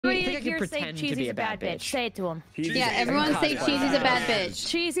here saying Cheesy's a bad bitch. Say it to him. Yeah, everyone say Cheesy's a bad bitch.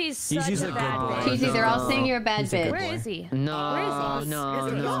 Cheesy's such a bad bitch. Cheesy, they're all saying you're a bad bitch. Where is he? No, Where is he?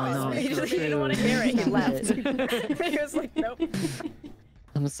 no. He didn't want to hear it. He left. He was like, nope.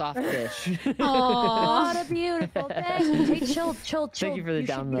 I'm a soft fish. What a beautiful thing. Hey, chill. Thank you for the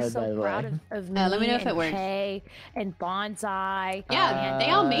download, by the way. Of let me know if it works. And Bonsai. Yeah,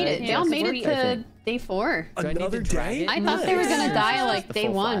 they all made it. They all made it to day 4. Another day? I thought they were gonna die like day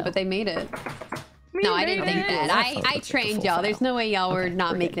 1, but they made it. No, I didn't think that. I trained y'all. There's no way y'all were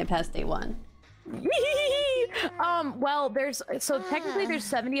not making it past day 1. Well, technically there's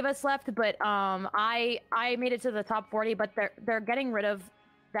 70 of us left, but I made it to the top 40, but they're getting rid of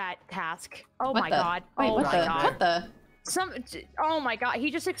that task. Oh my god. Wait, oh what my the? god. What the? Oh my god,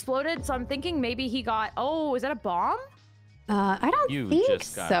 he just exploded, so I'm thinking maybe he got, is that a bomb? I don't think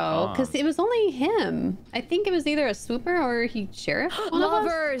so, because it was only him. I think it was either a swooper or sheriff.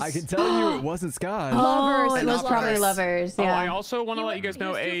 Lovers. I can tell you it wasn't Scott. Lovers. It was probably lovers. Yeah. Oh, I also want to let you guys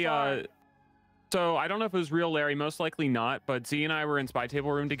know so I don't know if it was real Larry, most likely not, but Z and I were in Spy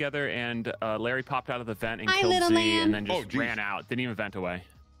Table room together, and Larry popped out of the vent and killed Z, and then just ran out. Didn't even vent away.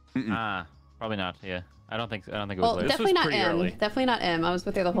 Probably not. Yeah, I don't think it was. Well, Larry. definitely not M. Definitely not M. I was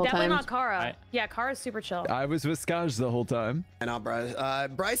with her the whole time. Definitely not Kara. Yeah, Kara's super chill. I was with Scotch the whole time. And not Bryce.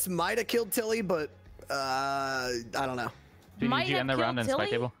 Bryce might have killed Tilly, but I don't know. Did you end the round in Spy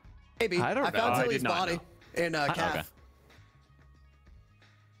Table? Maybe. I don't know. found Tilly's body in Calf.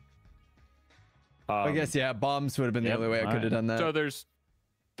 Okay. I guess, yeah, bombs would have been the only way I could have done that. So there's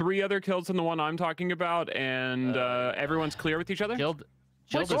 3 other kills than the one I'm talking about, and everyone's clear with each other? Chilled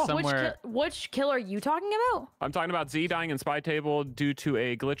is somewhere. Which kill are you talking about? I'm talking about Z dying in Spy Table due to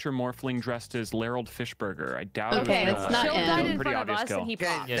a glitcher morphling dressed as Larold Fishburger. I doubt it was it's not Chill M. died in pretty front of obvious us kill. and he Okay,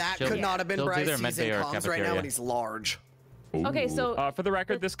 popped. that could not have been Chill's Bryce. either He's Medbay in or comms right cafeteria. now and he's large. Okay, so for the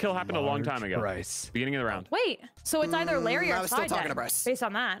record, this kill happened a long time ago. Bryce. Beginning of the round. wait, so it's either Larry or I was still Side talking then, to Bryce. based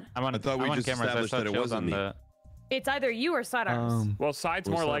on that. I thought we just established that it wasn't me. It's either you or Sidearms. Well, Side's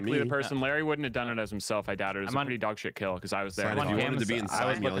more likely the person. Larry wouldn't have done it as himself. I doubt it. It was a pretty dog shit kill because I was there. If you wanted to be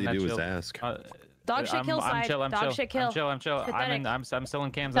inside, all you do is ask. Dog shit kill Side. Dog shit kill. I'm chill. I'm still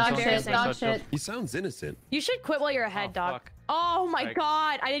in cams. Dog shit. He sounds innocent. You should quit while you're ahead, dog. Fuck. Oh my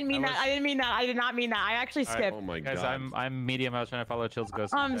god, I didn't mean that. I didn't mean that. I did not mean that. I actually skipped. Oh my god. Guys, I'm medium. I was trying to follow Chill's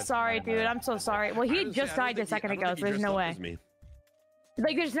ghost. I'm sorry, dude. I'm so sorry. Well, he just died a second ago, so there's no way.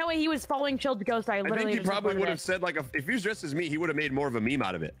 Like, there's no way he was following Chilled Ghost. I think he probably would have said, like, if he was dressed as me, he would have made more of a meme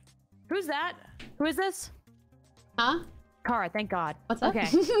out of it. Who's that? Who is this? Huh? Kara, thank God. What's up? Okay.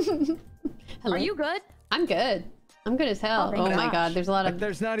 Hello? Are you good? I'm good. I'm good as hell. Oh my god, there's a lot of...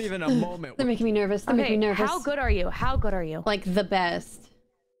 There's not even a moment. They're making me nervous. They're making me nervous. How good are you? How good are you? Like, the best.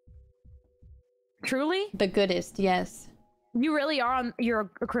 Truly? The goodest, yes. You really are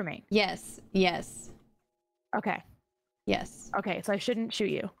you're a crewmate? Yes. Yes. Okay. Yes. Okay, so I shouldn't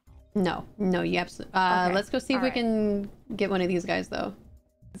shoot you. No, you absolutely. Okay. Let's go see if we can get one of these guys though.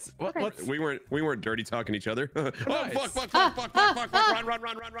 What? We weren't dirty talking each other. Oh fuck!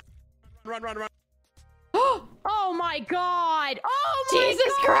 Run! Oh my god! Oh my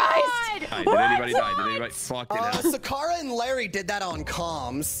Jesus god! Christ! Did anybody die? Did anybody fucking hell? Sakara and Larry did that on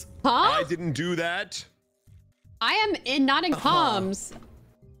comms. Huh? I didn't do that. I am not in comms.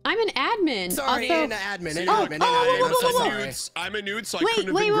 I'm an admin. Sorry, also... in admin. I'm a nude, so I couldn't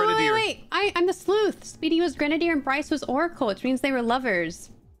have been Grenadier. Wait. I'm the sleuth. Speedy was Grenadier and Bryce was Oracle, which means they were lovers.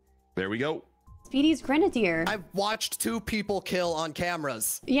 There we go. Speedy's Grenadier. I've watched 2 people kill on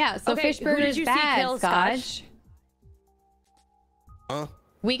cameras. Yeah, so okay, Fishburger's bad, Scotch. Huh?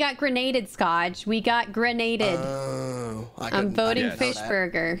 We got grenaded, Scotch. We got grenaded. I'm voting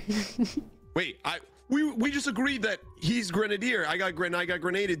Fishburger. Wait, we just agreed that he's Grenadier. I got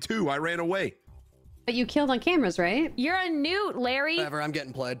grenaded too. I ran away. But you killed on cameras, right? You're a newt, Larry. Whatever, I'm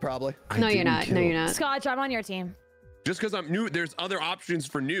getting played probably. No, you're not. No, you're not. Scotch, I'm on your team. Just because I'm Newt, there's other options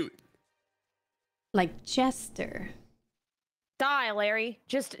for Newt. Like Jester. Die, Larry.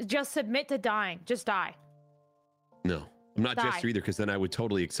 Just submit to dying. Just die. No, I'm not Jester either, because then I would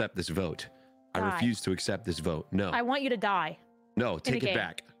totally accept this vote. I refuse to accept this vote. No. I want you to die. No, take it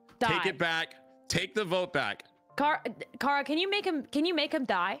back. Die. Take it back. Take the vote back. Kara, can you make him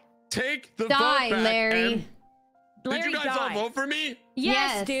die? Take the vote back. Larry. Did you guys all vote for me?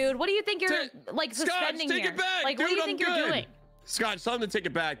 Yes, dude. What do you think you're like suspending Scotch, take here? it back, like, dude, what do you think you're doing? Scotch, tell him to take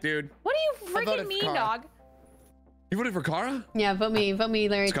it back, dude. What do you freaking mean, dog? You voted for Kara? Yeah, vote me,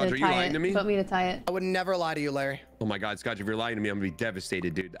 Larry, Scotch, to are you tie lying it. to me? Vote me to tie it. I would never lie to you, Larry. Oh my God, Scotch, if you're lying to me, I'm gonna be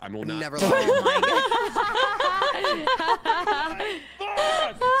devastated, dude. I will not. Never lie. Oh my god.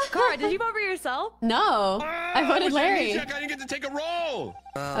 Cara, did you vote for yourself? No, I voted Larry. I didn't get to take a roll.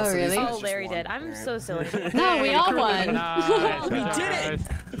 Oh, so really? Oh, Larry did. I'm so silly. No, we all won. We did it!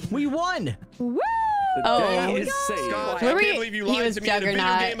 We won! Woo! Oh, Scott, I can't believe you lied to me in a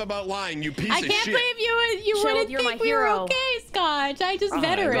video game about lying, you piece of shit. I can't believe you wouldn't think we were okay, Scotch. I just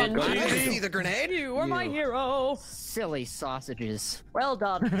veteran. I didn't see the grenade. You were my hero. Silly sausages. Well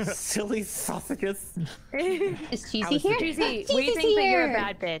done. Silly sausages. Is Cheesy here? Cheesy, we think that you're a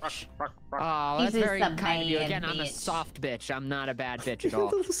bad bitch. Oh, that's very kind of you. Again, I'm a soft bitch. I'm not a bad bitch at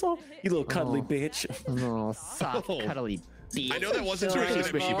all. You little cuddly bitch. Oh, soft, cuddly bitch. I know that wasn't supposed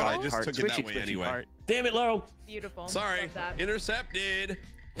to be, but I just took it that way anyway. Damn it, Laurel. Beautiful. Sorry. Intercepted.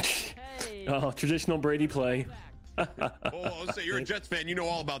 Hey. Oh, traditional Brady play. Oh, so you're a Jets fan. You know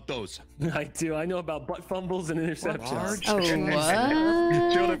all about those. I do. I know about butt fumbles and interceptions.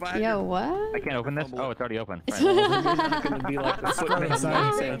 Oh, what? Yo, what? I can't open this? Oh, it's already open. You're not going to be like the footman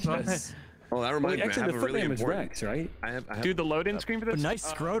Sanchez. Oh, that reminds me. Actually, I have the a really footman was important... Rex, right? I have Dude, the load-in screen for this? Nice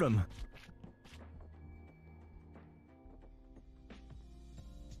scrotum.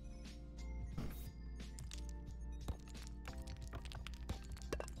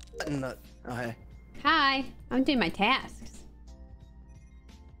 Oh, hey. Hi, I'm doing my tasks.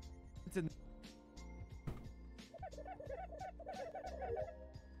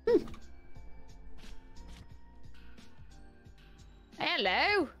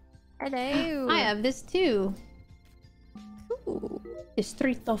 Hello. Hello. I have this too. Ooh, it's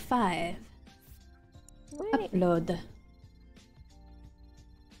 305. Upload.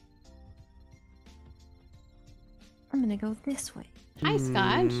 I'm gonna go this way. Hi,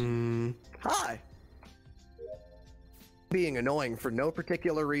 Scotch. Hi. Being annoying for no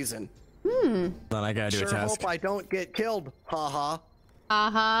particular reason. Then I gotta do a task. Hope I don't get killed. Haha.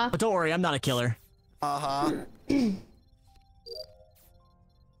 Uh-huh. But don't worry, I'm not a killer. Uh-huh.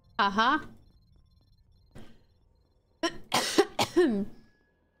 Uh-huh.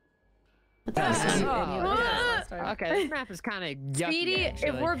 Okay, this map is kind of yucky. Speedy, actually.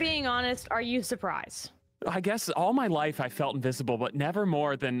 if we're being honest, are you surprised? I guess all my life I felt invisible, but never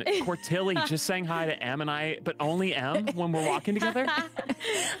more than Courtilly just saying hi to M and I, but only M when we're walking together.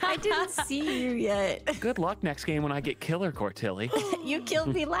 I didn't see you yet. Good luck next game when I get killer, Courtilly. You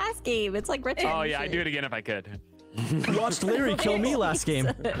killed me last game. It's like retribution. Oh yeah, I'd do it again if I could. You watched Larry kill me last game.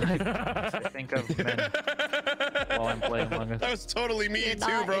 I think of men while I'm playing Among Us. That was totally me You're too,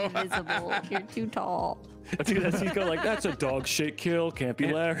 not bro. invisible. You're too tall. Dude, that's you go like, that's a dog shit kill. Can't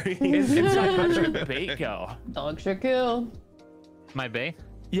be Larry. Inside, how'd your bait go? Dog sure kill. My bay?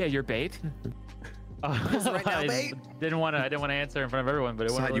 Yeah, your bait. Right now, I bait? didn't want to answer in front of everyone, but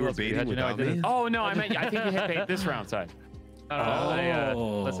it Side, went you were really baiting How'd you know I without me? didn't? Oh no, I think you hit bait this round, Side.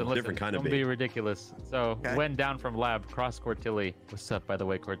 Listen, Different kind of don't bait. be ridiculous. So Okay. went down from lab, cross Courtilly. What's up, by the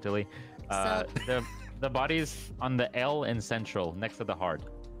way, Courtilly? The body's on the L in central, next to the hard.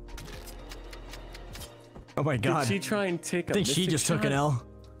 Oh my god. Did she try and take a I think she just took an L.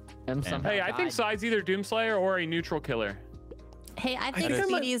 Hey, I think Side's either Doomslayer or a neutral killer. Hey, I think think I'm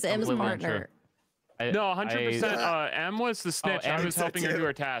Speedy's M's completely partner. unsure. No, 100%. M was the snitch. I M was helping her do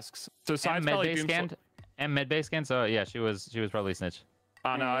her tasks. So Side's probably medbay scanned. M medbay scanned. So yeah, she was probably snitch.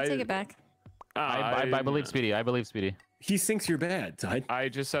 Oh no, Take it back. I believe Speedy. I believe Speedy. He thinks you're bad, Side. I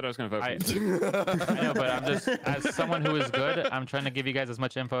just said I was gonna vote for you. I know, but I'm just, as someone who is good, I'm trying to give you guys as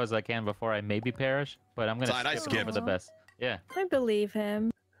much info as I can before I maybe perish. But I'm gonna skip for the best. Yeah. I believe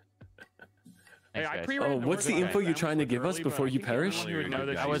him. Hey, Thanks, I guys. Oh, what's the info you're trying to give us before you perish?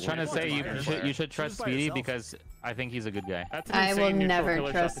 I was trying to say you should trust Speedy because I think he's a good guy. That's an I will insane neutral never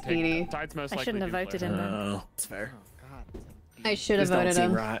killer trust shot to take. Speedy. Side's most I likely shouldn't have Doomslayer. voted him then. Oh, That's fair. I should have this don't voted seem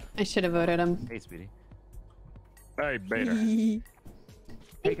him. right. I should have voted him. Hey, Speedy. Hey, Bader.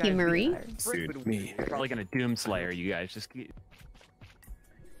 Thank you, Marie. Dude, me. You're probably gonna Doomslayer, you guys. Just keep.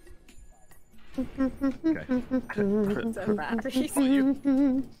 So bad.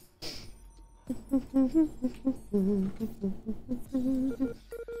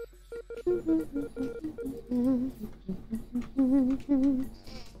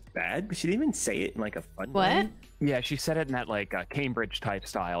 Bad? But she didn't even say it in like a fun What? way. Yeah, she said it in that like Cambridge type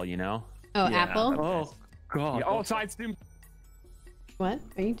style, you know. Oh, Yeah. Apple? Oh, God. Yeah, oh, Side's Doom. What?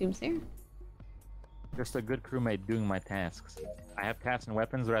 Are you Doomsayer? Just a good crewmate doing my tasks. I have tasks and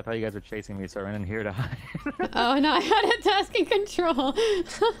weapons, but I thought you guys were chasing me, so I ran in here to hide. Oh no, I had a task in control.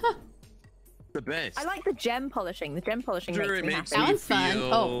 The best. I like the gem polishing. The gem polishing Sure, makes it me makes happy. That me one's fun.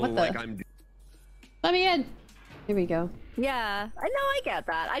 feel Oh, what the- like I'm Let me in. Here we go. Yeah, I know. I get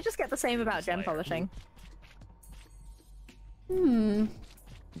that. I just get the same about gem polishing. From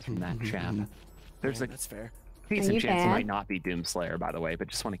that chap. There's That's fair. Decent chance he might not be Doomslayer, by the way, but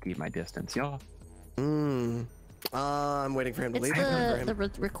just want to keep my distance, y'all. I'm waiting for him to leave.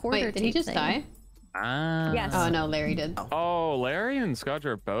 The recorder. Wait, did he just die? Yes. Oh no, Larry did. Oh, Larry and Scudge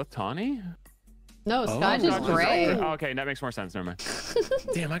are both tawny? No, Scudge is gray. Okay, that makes more sense. Never mind.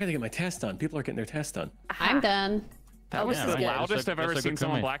 Damn, I gotta get my test done. People are getting their test done. I'm done. That was the loudest I've ever seen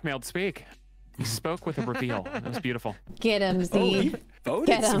someone blackmailed speak. He spoke with a reveal. It was beautiful. Get him, Z.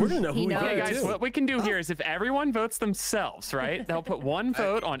 Get him. We're gonna know who we Hey guys, what we can do here is if everyone votes themselves, right? They'll put one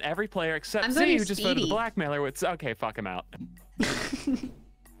vote on every player except Z, who just voted the blackmailer. Okay, fuck him out.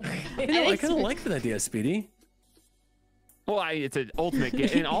 I kind of like that idea, Speedy. Well, it's an ultimate game,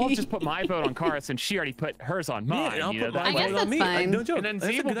 and I'll just put my vote on Karis, and she already put hers on mine. Yeah, you know, I guess that's fine. No joke. And then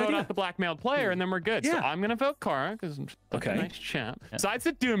Z will vote out the blackmailed player, and then we're good. So I'm gonna vote Kara because I'm a nice chap. Side's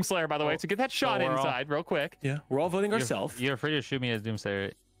the Doomslayer, by the way. So get that shot inside real quick. Yeah, we're all voting ourselves. You're free to shoot me as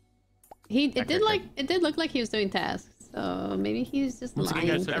Doomslayer. It did look like he was doing tasks, so maybe he's just lying.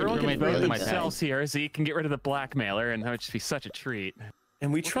 Everyone can vote themselves here. Z can get rid of the blackmailer, and that would just be such a treat.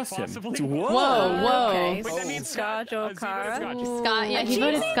 And we trust him. Whoa. Okay. That means Scotch or Kara. Scott, yeah, he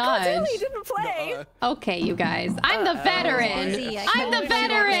voted Scotch. He didn't play. Okay, you guys. I'm the veteran. I'm the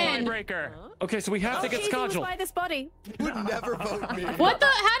veteran. Okay, so we have to get Scotch. by this body. Would never vote me. What the?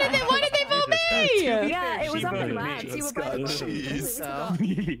 Why did they vote me? Yeah, it was up in labs. You were by the Jeez.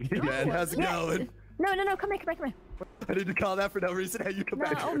 Man, how's it going? No, come here. I need to call that for no reason. Hey, you come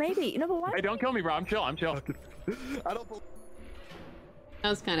back. Oh, maybe. No, but why? Hey, don't kill me, bro. I'm chill. I don't. That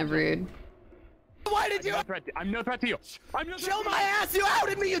was kind of rude. Why did you? I'm no threat to you. Chill my ass! You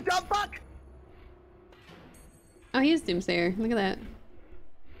outed me, you dumb fuck! Oh, he is Doomsayer. Look at that.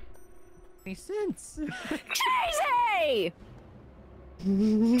 Makes sense. Cheesy!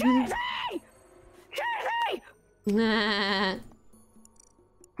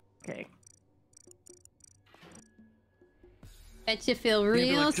 Okay. Bet you feel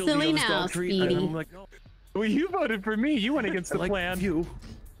real silly now, Speedy. Well, you voted for me. You went against the plan.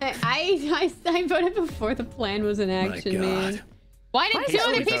 I voted before the plan was in action, man. Why did two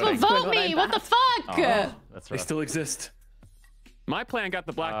other people vote me? What the fuck? Oh, that's they still exist. My plan got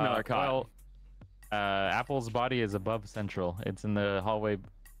the blackmailer caught. Well, Apple's body is above Central. It's in the hallway,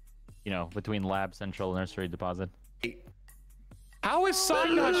 between Lab, Central, Nursery, Deposit. How is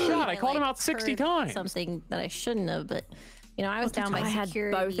Side got shot? I called him out 60 times. Something that I shouldn't have, but I was down by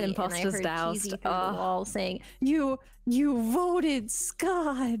security. I had both imposters doused. All saying, "You voted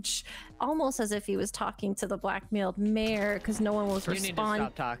Scotch," almost as if he was talking to the blackmailed mayor because no one was responding. You need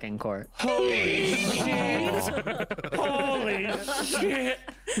to stop talking, Court. Holy shit! Holy shit!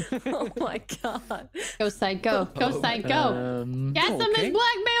 Oh my god! Go Side, go! Go Side, go! Get them as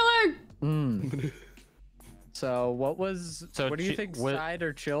blackmailer! So what was? What do you think Side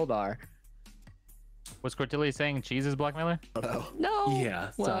or Chilled are? Was Courtilly saying Cheese is blackmailer? No.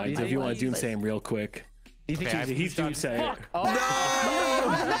 Yeah, Side. If you want to Doomsay him real quick. You think he's Doomsay. Oh. No!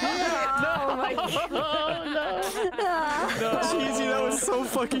 My god! No! Cheesy, that was so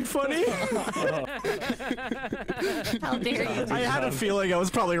fucking funny. How dare you? I had a feeling I was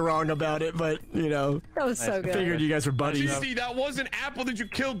probably wrong about it, but that was so good. Figured you guys were buddies. Cheesy, that wasn't Apple that you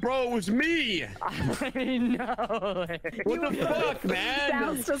killed, bro. It was me. I know. What the fuck, man?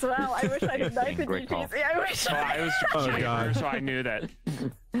 Doused as well. I wish I could knife you, Cheesy. I wish. I was God. So I knew that.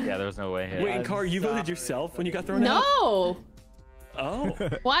 Yeah, there was no way. Wait, and Car, you voted yourself when you got thrown out? No! Oh.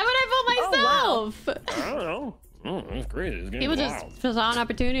 Why would I vote myself? I don't know. Oh, that's great. People just saw an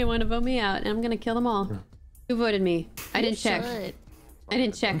opportunity and wanted to vote me out, and I'm gonna kill them all. Who voted me? I didn't check. I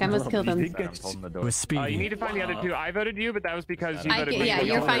didn't check. I must kill them. With Speedy. You need to find the other two. I voted you, but that was because you voted me. Yeah,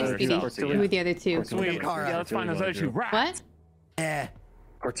 you're fine, Speedy. Who are the other two? Sweet. Yeah, let's find those other two. What?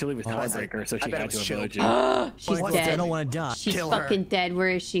 Courtilly was tiebreaker, so she had to vote you. She's I dead. don't want to die. She's fucking dead. Where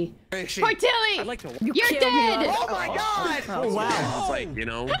is she? Where is she? Courtilly! You're dead! Oh my god! Oh wow. It's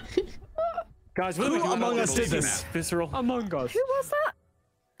like, Guys, Who among us did this? Visceral. Among us. Who was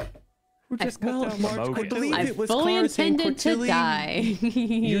that? Who just cut down March? I believe I it was fully Cara saying, intended to Courtilly, die.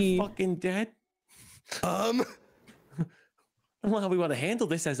 You're fucking dead? I don't know how we want to handle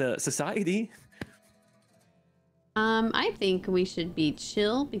this as a society. I think we should be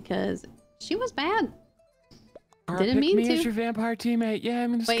chill because she was bad. Didn't mean me to. as your vampire teammate. Yeah,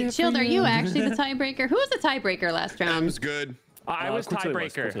 I'm gonna skip Wait, Chilled, for are you actually the tiebreaker? Who was the tiebreaker last That round? was good. I was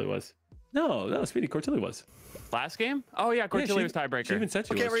tiebreaker. Courtilly was. No, Speedy. Courtilly was. Last game? Oh yeah, Courtilly was tiebreaker. She even said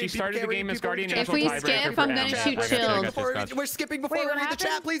she was. She started the game as Guardian If Angel we tiebreaker skip, for I'm gonna now. shoot Chilled. We're skipping before we read the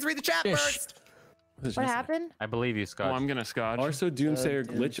chat. Please read the chat first. What happened? I believe you, Scott. Oh, I'm gonna Scotch. Also, Doomsayer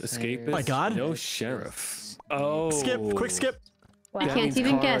glitch escapist. Oh my god. No sheriff. Oh. Quick skip. I can't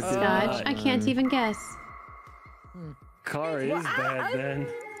even guess, Scotch. I can't even guess. Car is bad then.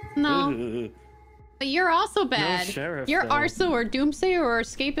 No. But you're also bad. Sheriff, you're though. Arso or Doomsayer or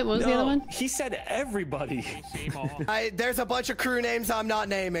Escape It. What was the other one? He said everybody. There's a bunch of crew names I'm not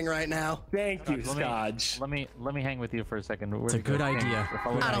naming right now. Thank you, Scotch. Let me hang with you for a second. It's a good idea.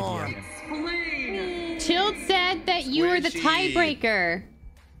 Chilled said that you were the tiebreaker.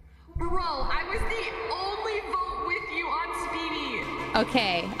 Bro, I was the only vote with you on Speedy.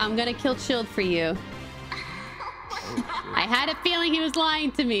 Okay, I'm gonna kill Chilled for you. I had a feeling he was lying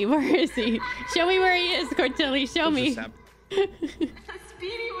to me. Where is he? Show me where he is, Courtilly. Show me. Speedy was the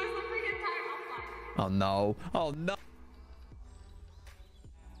freaking time. Oh no. Oh no.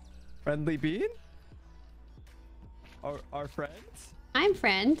 Friendly Bean? Our friends? I'm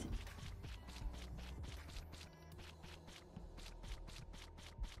friend.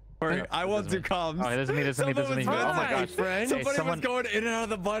 I want to come. Oh, it doesn't mean this. Oh my gosh, friend. Somebody was going in and out of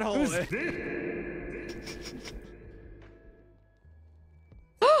the butthole.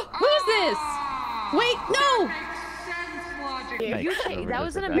 Who's this? Wait, no! That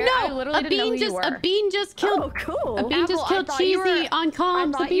was an American. No, I literally didn't know who you were. A bean just killed. Oh, cool. A bean just killed Cheesy on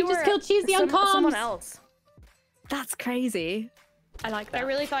comms. A bean just killed Cheesy on comms. Someone else. That's crazy. I like that. I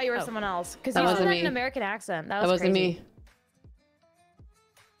really thought you were someone else because That you said wasn't that me. in an American accent. That wasn't crazy.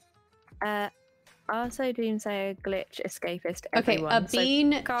 me. Also, Doomsayer, Glitch, Escapist, Okay, everyone. a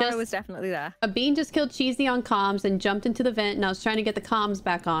bean So Kara was definitely there. A bean just killed Cheesy on comms and jumped into the vent, and I was trying to get the comms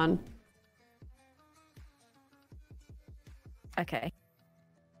back on. Okay.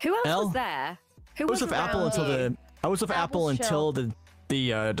 Who else was there? Who I was with Apple until the. I was with Apple until chill.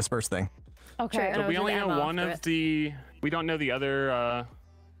 the disperse thing. Okay. So we only know one of the. We don't know the other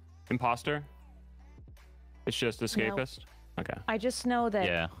imposter. It's just escapist. Okay. I just know that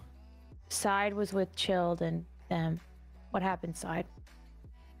Yeah. Side was with Chilled and them. What happened, Side?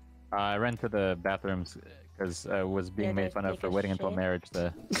 I ran to the bathrooms because I was being made fun of for waiting until marriage. Okay.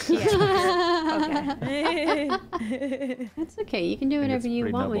 That's okay. You can do whatever you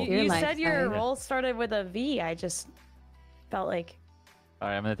pretty want with noble. your You life. said your Side. role started with a V. I just felt like. All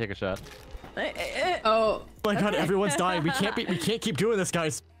right, I'm gonna take a shot. Oh my god, everyone's dying. We can't keep doing this,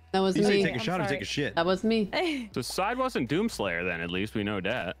 guys. That wasn't You say me. take a shot or take a shit. That was me. So Side wasn't Doomslayer then. At least we know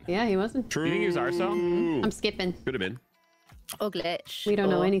that. Yeah, he wasn't. True. You think he was Arso? I'm skipping. Could have been. Or Glitch. We don't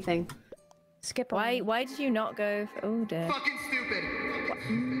know anything. Skip. Why did you not go? Oh dear. Fucking stupid.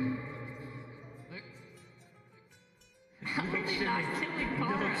 How are they not killing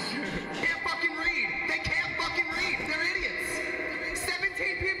Kara? Can't fucking read. They can't fucking read. They're idiots.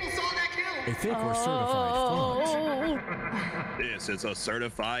 17 people saw that kill. I think we're certified. This is a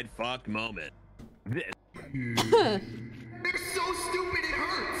certified fuck moment. This. They're so stupid it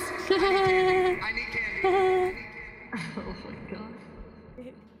hurts. I need candy. Oh my god.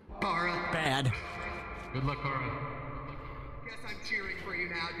 Kara. Bad. Good luck, Kara. Guess I'm cheering for you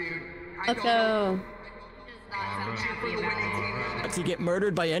now, dude. Let's go. Cheer for the winning team. Not to get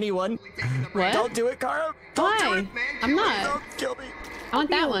murdered by anyone. What? Don't do it, Kara. Why? I'm not. Don't kill me. I want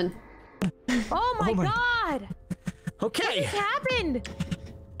that one. Oh my god! Okay. What happened?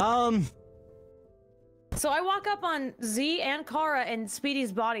 So I walk up on Z and Kara, and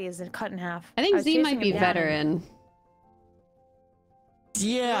Speedy's body is cut in half. I think was Z chasing might be him down. veteran.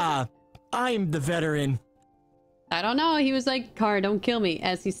 Yeah, I'm the veteran. I don't know. He was like, Kara, don't kill me,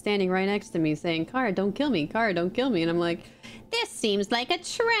 as he's standing right next to me saying, Kara, don't kill me. Kara, don't kill me. And I'm like, this seems like a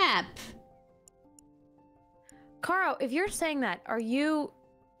trap. Kara, if you're saying that, are you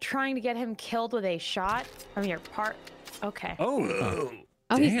trying to get him killed with a shot from your part? Okay. Oh,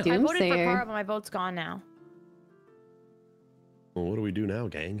 he's I voted for Doomsayer. Kara, but my vote's gone now. Well, what do we do now,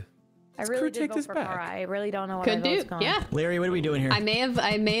 gang? I really did vote for Kara. I really don't know what Could my vote's do, gone. yeah. Larry, what are we doing here? I may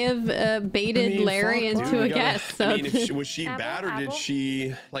have baited Larry into a guess. So I mean, was she bad or did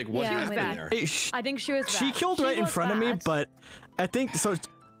she like what Yeah, happened bad. there? I think she was bad. She killed right in was front of me, bad. but I think so.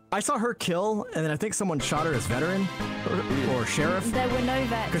 I saw her kill, and then I think someone shot her as veteran or sheriff. There were no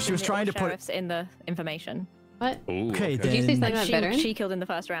vets. Because she was trying to put. sheriffs in the information. What? Okay, Did you say something then. about veteran? She killed in the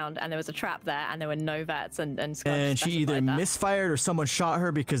first round, and there was a trap there, and there were no vets, and Scotch And she either specified that. misfired or someone shot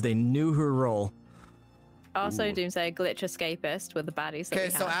her because they knew her role. Also, Doomsayer, Glitch, Escapist with the baddies. that Okay,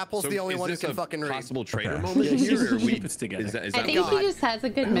 we so have. Apple's the only is one who this can a fucking read. possible traitor Okay. moment here, or we Keep it together. Is I that think he just has a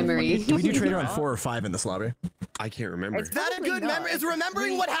good memory. Did we do traitor on 4 or 5 in this lobby? I can't remember. Is that a good memory? Is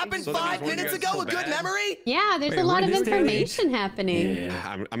remembering what happened So that 5 means one minutes guy's ago so a good bad? memory? Yeah, there's Wait, a lot what of is it? information happening. Yeah,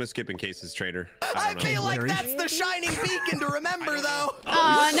 I'm gonna skip in case it's traitor. I don't know. feel like Larry. that's the shining beacon to remember, though.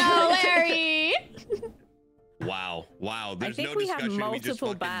 Oh no, Larry! Wow, wow. I There's think no we have discussion. We just multiple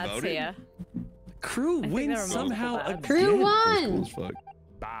fucking bads voted. here. Crew think wins there are multiple somehow bads. again. Crew won. Fuck.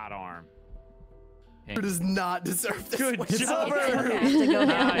 Bad arm. Who does not deserve this? Good job.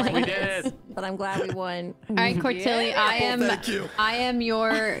 Nice, we did it. But I'm glad we won. All right, Courtilly, Yeah. I am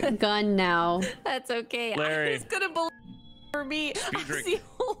your gun now. That's okay. Larry. I was gonna believe for me. I was drink. the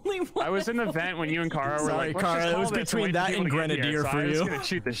only one. I was in the vent when you and Kara were Sorry, like, Kara, it was between that and Grenadier for I was you. gonna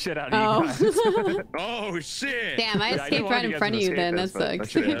shoot the shit out of you guys. Oh shit! Damn, I escaped right in front of you then. That I sucks.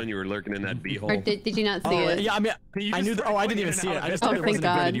 should have known you were lurking in that beehole. Or did you not see it? Yeah, I mean, I knew that. Oh, I didn't even see it. I just thought it was thank a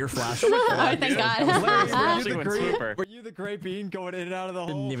God. Grenadier flash. Oh, thank God. Were you the gray bean going in and out of the hole?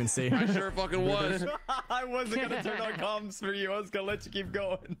 Didn't even see. I sure fucking was. I wasn't gonna turn on comms for you. I was gonna let you keep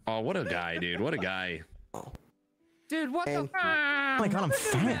going. Oh, what a guy, dude. What a guy. Dude, what the? Oh my God, I'm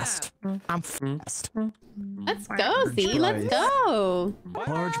fast. I'm fast. Let's go, Z. Let's go.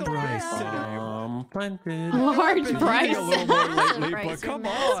 Large Bryce. Planted. Large Bryce. A little more lately, but come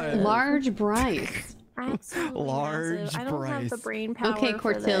on. Large Bryce. Large I don't have the brain power. Okay,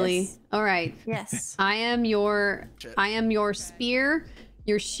 Courtilly. All right. Yes. I am your spear,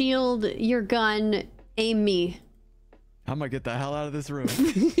 your shield, your gun. Aim me. I'm gonna get the hell out of this room.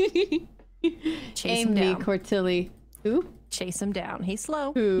 Chase him Aim me, down. Courtilly. Who? Chase him down. He's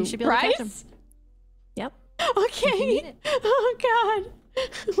slow. Who? You should be able to catch him. Bryce? Yep. Okay. Oh God.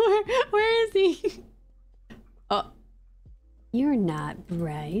 Where is he? Oh. You're not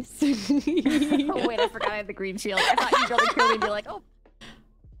Bryce. Oh wait, I forgot I had the green shield. I thought you'd be able to kill me and be like, oh.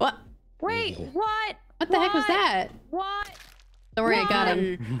 What? Wait, what? What the heck was that? What? Don't worry, I got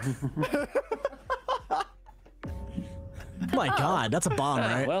him. Oh my God, that's a bomb,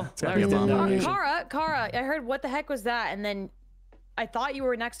 right? Well, it's gotta be a bomb. Kara, I heard what the heck was that, and then I thought you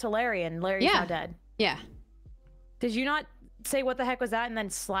were next to Larry, and Larry's now dead. Yeah. Did you not say what the heck was that, and then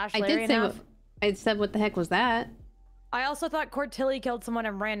slash I Larry did in say half? I said what the heck was that? I also thought Courtilly killed someone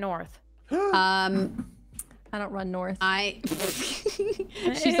and ran north. I don't run north.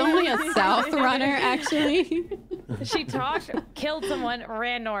 She's only a south runner, actually. She talked, killed someone,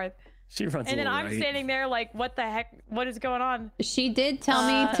 ran north. She runs And then a little I'm right. standing there like, what the heck? What is going on? She did tell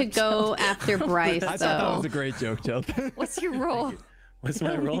me to go after Bryce, I though. thought that was a great joke, Jill. What's your role? What's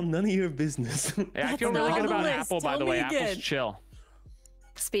my role? None of your business. Hey, I feel really good about Apple, by the way. Apple's chill.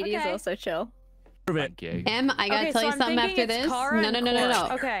 Speedy is also chill. Em, I gotta tell you something after this. No.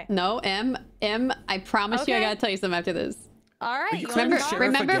 Okay. No, Em, I promise you I gotta tell you something after this. All right. Remember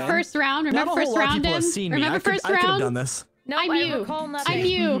first round? Remember first round, Em? Remember first round? I could have done this. No, I'm I you. recall nothing. I'm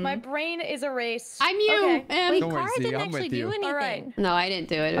you. My brain is erased. I'm you. Okay. Em. Wait, Kara didn't actually do anything. All right. No, I didn't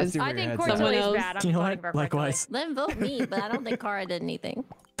do it. It was I think someone Courtilly's else. bad. I'm You know voting what? for Likewise. Then vote me, but I don't think Kara did anything.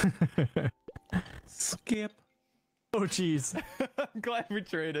 Skip. Oh, jeez. I'm glad we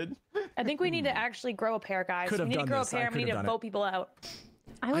traded. I think we need to actually grow a pair, guys. Could We have need to done grow a this. I pair and we could need have to done vote people out.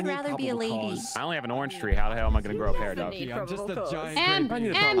 I would rather be a lady. I only have an orange tree. How the hell am I going to grow a pear, dog? I'm just a giant Em, gray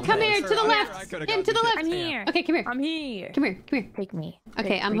bean. Em, come here to the left. Em, to the left. I'm here. Okay, come here. I'm here. Come here. Take me.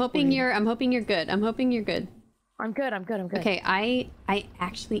 Okay, I'm hoping you're good. I'm hoping you're good. I'm good. Okay, I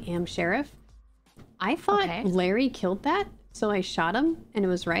actually am sheriff. I thought Larry killed that, so I shot him, and it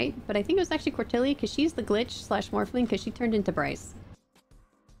was right. But I think it was actually Courtilly, because she's the glitch / morphling, because she turned into Bryce.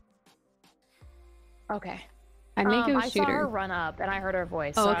 Okay. I make a I saw her shooter. run up, and I heard her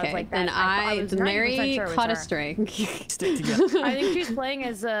voice. Oh, So okay. I was like, Then I was 90% Larry sure it was caught a her. string. Stick together. I think she's playing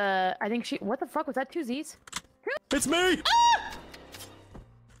as I think she. What the fuck was that? Two Z's. It's me!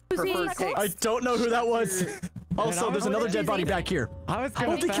 I don't know who that was. Also, there's another dead body back here. I was I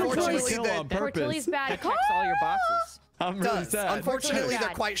going think to Courtilly's kill on Courtilly's purpose. bad. Checks all your boxes. I'm really sad. Unfortunately, they're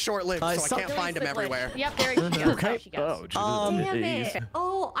bad. quite short-lived, so I can't find them everywhere. Yep, there you go. Okay. She goes. Damn it.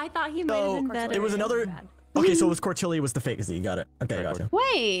 Oh, I thought he might have been better. It was another. Okay, so it was Courtilly was the fake Z. Got it. Okay, I got you.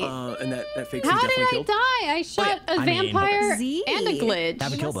 Wait. And that fake Z How did definitely I killed. die? I shot a I mean, vampire Z. and a glitch.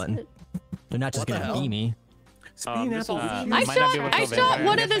 Have a kill button. They're not just gonna be me. Speeding this Apple. I shot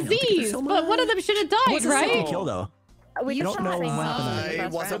one of the Z's, but one of them should have died, right? Kill though. We You don't know what happened. I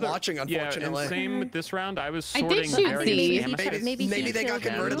wasn't watching, Yeah, unfortunately. and same with this round. I was I sorting did shoot various Z's. amethysts Maybe they got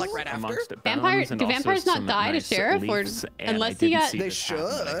killed converted like him. right after. amongst the Vampire? bones and Do also vampires not some die to nice sheriff, or leaves, and I unless he didn't got? see They this happen,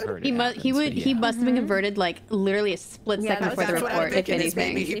 but I should. heard He it must. He happens, would. but He yeah. must have been converted like literally a split second before the that's what I'm report, if thinking, is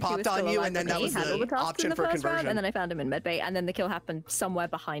maybe anything. he If popped was on still you, alive, and then that he was handled the task in option the for first round, conversion. and then I found him in medbay, and then the kill happened somewhere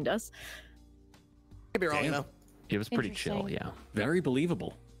behind us. Could be wrong, you know. It was pretty chill, yeah. Very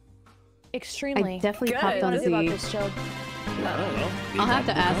believable. Extremely. I definitely Good. popped on What do you Z. about this show? I don't know. I'll have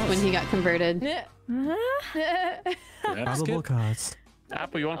to ask when he got converted. Probable cause.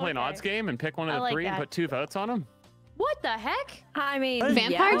 Apple, you want to play an odds game and pick one of I the like three and that. put 2 votes on them? What the heck? I mean,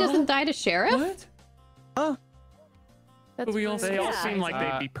 Vampire yeah. doesn't die to sheriff? What? That's they all rude. seem like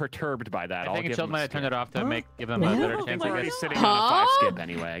they'd be perturbed by that. I think Chilled might have turned it off to give them Yeah. a better chance. They're I already guess. sitting on a 5 skip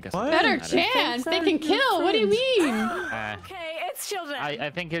anyway. I guess. Better chance. They can kill. What do you mean? Okay, it's children. I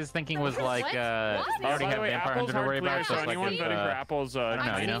think his thinking was like, you already have Vampire Hunter to worry about. So it's like anyone voting for apples, I don't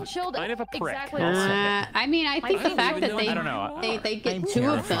know, you know. kind of a prick. Exactly. I mean, I think the fact that they get 2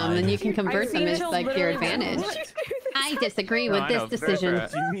 of them and you can convert them is like your advantage. I disagree with this decision.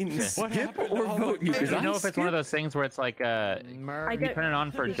 You mean skip or vote? You I know if it's one of those things where it's like you turn it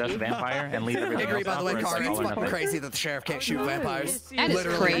on for just vampire and leave everything I agree, else by the off, way, where it's Cara, like it's all or fucking nothing. crazy that the sheriff can't shoot vampires. That is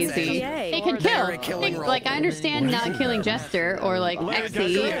crazy. They can kill. Like, I understand not killing Jester or like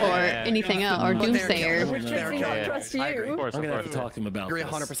Exy or anything else or Doomsayer. I'm gonna have to talk to him about Agree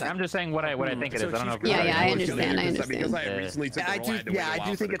this. 100%. I'm just saying what I think it is. I don't know if Yeah, I understand. I Because I understand. recently took I a do. Rolando Yeah, I while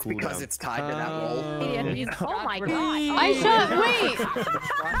do for think the it's because cooldown. it's tied to that roll. Oh my god.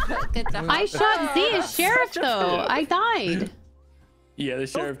 I shot Z as sheriff though. I died. Yeah, the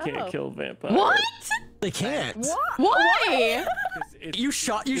sheriff can't kill vampires. What? They can't. Why? You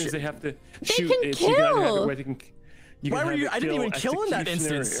shot. You They have to They shoot. can You gotta have it kill. where they can. You Why can were have you- it I didn't even kill in that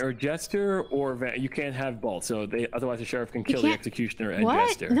executioner instance. Or jester, or you can't have both. So otherwise the sheriff can kill the can't- executioner and What?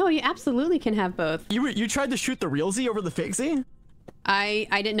 jester. No, you absolutely can have both. You tried to shoot the real Z over the fake Z? I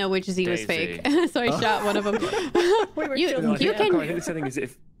didn't know which Z was Daisy. fake, so I shot one of them. You can. I think the setting is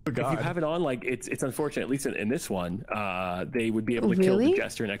if you have it on, like it's unfortunate. At least in this one, they would be able to kill the Really?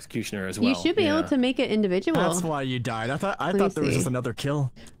 jester and executioner as well. You should be able to make it individual. That's why you died. I thought me there was see. just another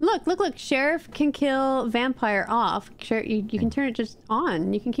kill. Look. Sheriff can kill vampire off. You can turn it just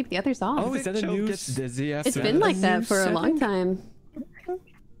on. You can keep the others off. Oh, is that a new? Dizzy It's been like that for a long time.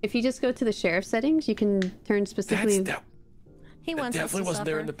 If you just go to the sheriff settings, you can turn specifically. He wants us Definitely to wasn't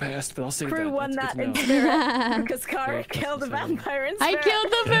there in suffer. the past, but I'll say Crew that. won That's that good in to know. spirit because Cara killed the vampire in I spirit.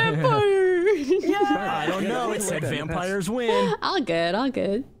 killed the vampire. Yeah. I don't know. It said vampires win. All good. I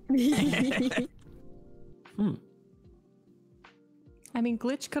mean,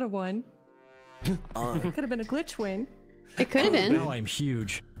 Glitch could have won. It could have been a Glitch win. It could have been. Now I'm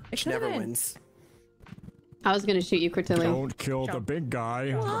huge. It Never been. wins. I was gonna shoot you, Courtilly. Don't kill the big guy.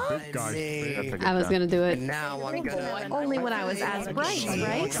 The big guy. I was gonna do it. Now I'm gonna. Only when I was as Bryce,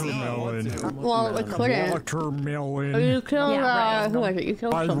 right? Watermelon. Well, it couldn't. Watermelon. You killed, Yeah, right. who was it? You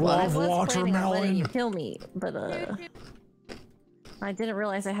killed I someone. love I was planning on letting you watermelon. kill me, but I didn't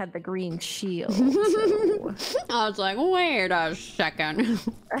realize I had the green shield. So. I was like, wait a second.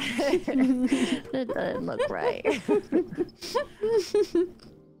 That doesn't look right.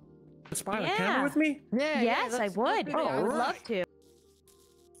 Spy on camera with me? Yes, I would. Oh, I would love to.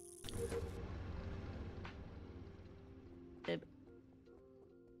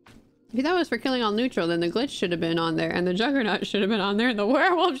 If that was for killing all neutral, then the glitch should have been on there, and the juggernaut should have been on there, and the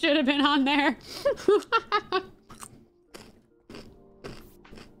werewolf should have been on there.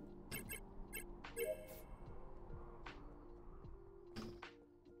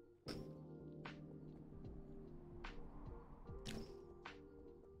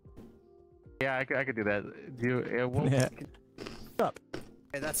 Yeah, I could do that. Up.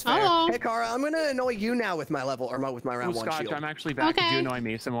 Hey, that's fair. Hello. Hey, Cara, I'm gonna annoy you now with my level, or with my round Oh, one Scotch, shield. I'm actually back. Could you annoy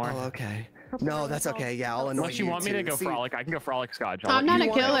me some more? Oh, okay. No, that's okay. Yeah, I'll annoy Unless you want me too. to go See, frolic, I can go frolic, Scotch. I'm not a you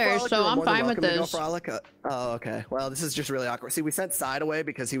wanna go killer, frolic, so you're I'm more than fine with welcome to go this. frolic. Oh, okay. Well, this is just really awkward. See, we sent Side away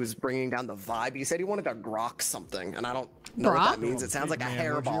because he was bringing down the vibe. He said he wanted to grok something, and I don't know what Grok? that means. It sounds like a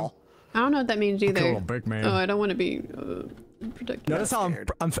hairball. I don't know what that means either. Cool, big man. Oh, I don't want to be protected. Notice how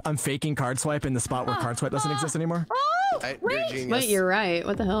I'm faking card swipe in the spot where card swipe doesn't exist anymore? Oh, Wait, you're right.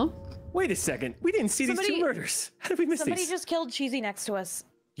 What the hell? Wait a second. We didn't see these two murders. How did we miss Somebody these? just killed Cheesy next to us.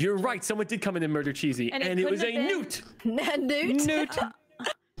 You're right. Someone did come in and murder Cheesy, And and it it was a couldn't have newt. Newt. Newt.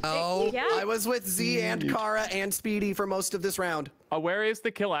 Oh, Yeah. I was with Z and Cara and Speedy for most of this round. Where is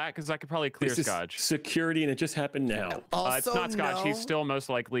the kill at? Because I could probably clear This is Scotch. security, and it just happened now. It's not Scotch. He's still most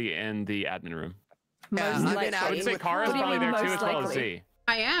likely in the admin room. Yeah, Most I've been likely. I would admin say with Kara's What do you probably mean there too, most as well as likely? Z.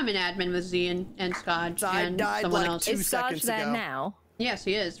 I am an admin with Z and Scotch I and died someone like else. 2 Is Scotch seconds there ago. now? Yes,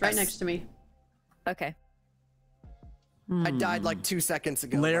 he is. Right Yes. next to me. Okay. I died like 2 seconds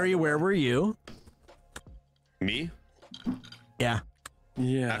ago. Larry, where were you? Me? Yeah.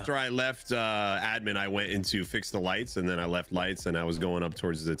 Yeah. After I left admin, I went into fix the lights, and then I left lights, and I was going up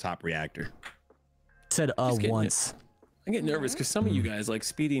towards the top reactor. Said Just getting once. I get nervous because some of you guys, like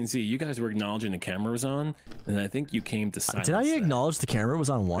Speedy and Z, you guys were acknowledging the camera was on, and I think you came to silence. Did I that. acknowledge the camera was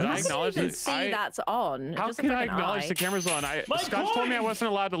on once? Did I acknowledge You can it? see that's on. How Just a can I freaking acknowledge eye. the camera's on? Scotch told me I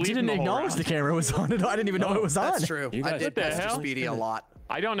wasn't allowed to leave. Didn't the whole acknowledge round. the camera was on. I didn't even know it was on. That's true. You I guys- did What the pester hell? Speedy a lot.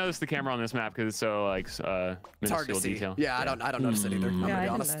 I don't notice the camera on this map because it's so like It's hard to minuscule see. detail. Yeah, I don't notice it either. I'm Yeah, gonna I be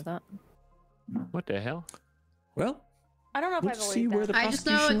didn't honest. know that. What the hell? Well, I don't know if Let's I see believe where that. the I just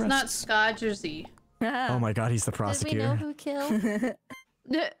know it's prosecution not rests. Scotch or Z. Oh my god, he's the Did we know prosecutor. who killed?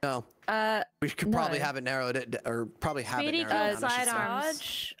 No. We could probably have it narrowed it, or probably have it Speedy narrowed killed down. I should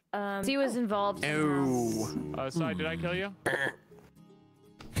say. Sidearms. Z was involved. Oh. Side, did I kill you?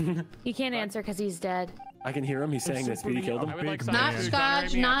 He can't answer because he's dead. I can hear him. He's saying that Speedy killed him. I would like Not to Scotch,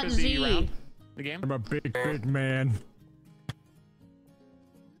 exonerate me not after the Z. round. The game? I'm a big man.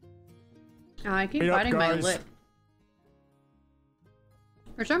 Oh, I keep Wait up, biting my guys. lip.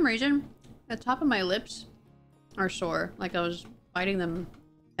 For some reason, the top of my lips are sore. Like I was biting them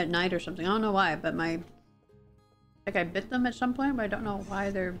at night or something. I don't know why, but like I bit them at some point, but I don't know why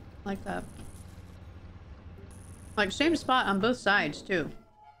they're like that. Like same spot on both sides too.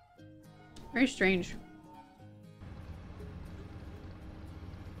 Very strange.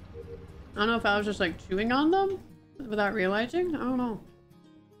 I don't know if I was just like chewing on them without realizing. I don't know.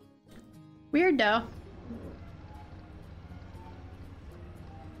 Weird though.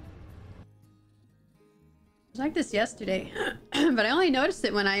 It was like this yesterday, but I only noticed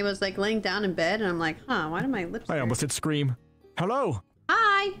it when I was like laying down in bed, and I'm like, huh, why do my lips I almost hit scream. Hello.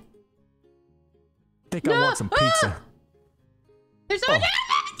 Hi! Think I want some pizza. There's someone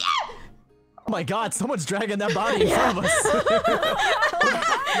Oh my god, someone's dragging that body in front of us.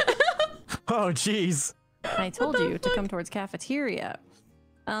 Oh jeez. I told you to come towards cafeteria.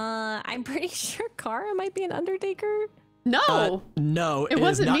 I'm pretty sure Kara might be an Undertaker. No! No, It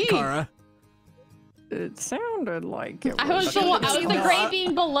wasn't is not me. Kara. It sounded like it I was the gray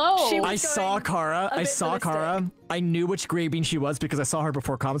bean below. I saw Kara. I saw Kara. I knew which gray bean she was because I saw her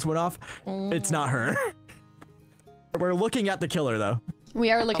before comms went off. It's not her. We're looking at the killer though. We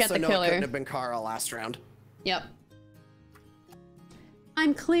are looking Also, at the no, it killer. couldn't have been Carl last round. Yep.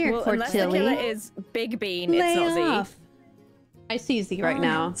 I'm clear, Well, unless the Courtilly. killer is Big Bean, Lay it's not Z. off. I see Z right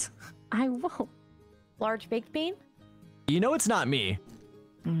now. I won't. Large baked bean? You know it's not me.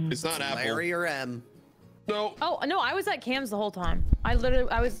 It's not Apple. Larry or M. No. Oh, no, I was at Cam's the whole time. I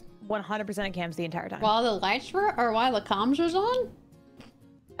was 100% at Cam's the entire time. While the lights were, or while the comms was on?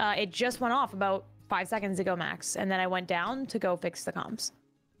 It just went off about 5 seconds ago max, and then I went down to go fix the comms.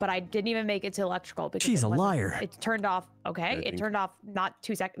 But I didn't even make it to electrical because She's a liar. It turned off. Okay, it turned off not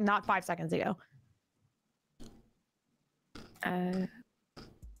 5 seconds ago. So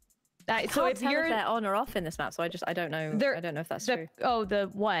if tell you're if they're on or off in this map, so I don't know. I don't know if that's true. Oh, the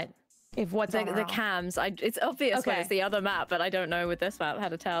what? If what's on or the off? cams? It's obvious when it's the other map, but I don't know with this map how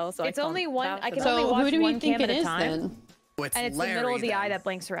to tell. So It's I can't only one. vouch I for can that. only So watch who do we one think cam it at a is time. then? Oh, it's And it's Larry, the middle of the then. eye that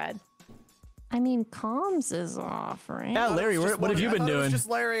blinks red. I mean, comms is off, right? Yeah, Larry, what have you been doing? Just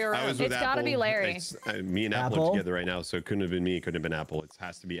Larry or I was M. with It's gotta be Apple. Larry. Me and Apple are together right now, so it couldn't have been me. It couldn't have been Apple. It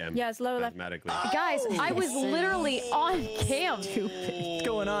has to be M. Yeah, it's lower left. Mathematically. Guys, I was literally on Cam. What's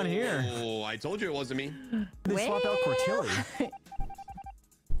going on here? Oh, I told you it wasn't me. They swapped out Courtilly.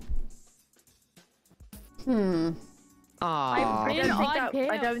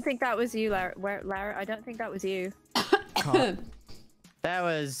 I don't think that was you, Larry. Larry, I don't think that was you. That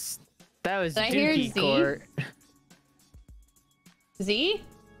was Did I hear Dookie Z? Court. Z?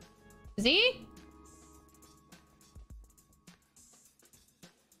 Z?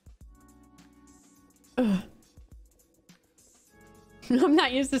 Ugh. I'm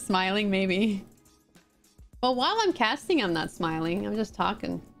not used to smiling, maybe. Well, while I'm casting, I'm not smiling. I'm just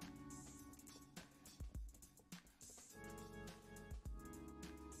talking.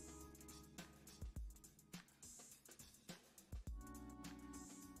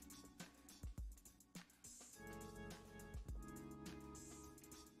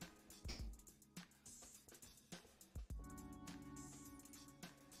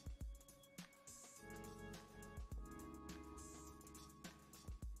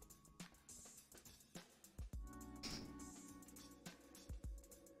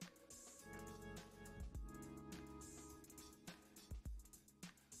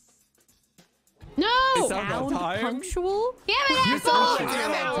 No! Sound punctual? Damn it,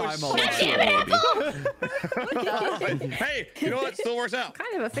 Apple! Hey, you know what? Still works out.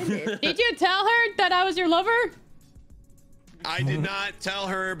 Kind of offended. Did you tell her that I was your lover? I did not tell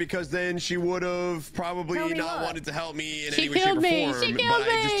her because then she would have probably Tell me not what? wanted to help me in She any way, shape, killed or me. form. She But killed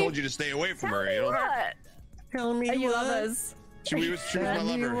I just me. told you to stay away from her. You know? What? Tell me Are you what? lovers? She was my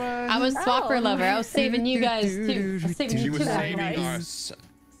lover. I was swapper lover. I was saving you guys too. I was saving She you was too. saving Nice. us.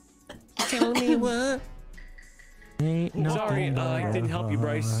 Tell me what? Sorry, I didn't help you,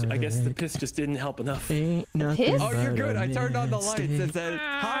 Bryce. I guess the piss just didn't help enough. Piss? Oh, you're good. I turned on the lights and said,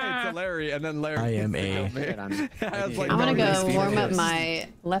 hi, it's Larry. And then Larry. I am I was like, I'm gonna no, go warm up yes. my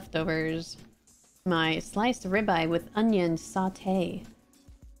leftovers. My sliced ribeye with onion saute.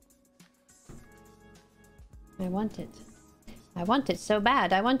 I want it. I want it so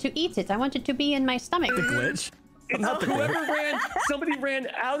bad. I want to eat it. I want it to be in my stomach. The glitch. Somebody ran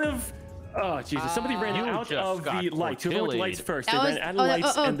out of. Oh Jesus! Somebody ran out of the lights. Whoever went to lights first. They ran out of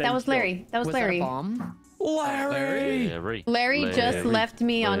lights and then that was Larry. That was Larry. That a bomb? Larry just left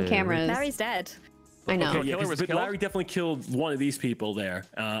me on cameras. Larry's dead. I know. Okay, yeah, but Larry definitely killed one of these people there,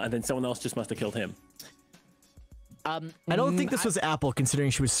 and then someone else just must have killed him. I don't think this was Apple,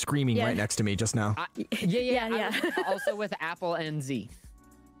 considering she was screaming right next to me just now. Yeah. Also with Apple and Z.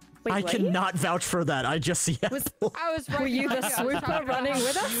 Wait, I cannot vouch for that. I just see Apple. Were you the swooper running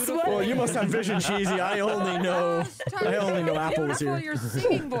with us? Well, you must have vision, Cheesy. I only know Apple was here. Your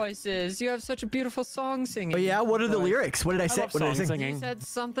singing voices. You have such a beautiful song singing. Oh yeah, what are the lyrics? What did I say? What did I sing? You said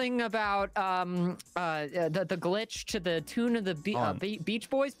something about the glitch to the tune of the Beach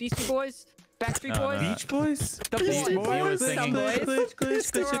Boys, Beastie Boys. Backstreet Boys? Beach Boys? The Beastie Boys?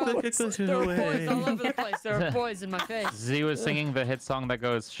 There were boys all over the place. There were boys in my face. Z was singing the hit song that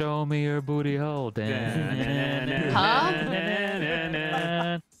goes, "Show me your booty hole."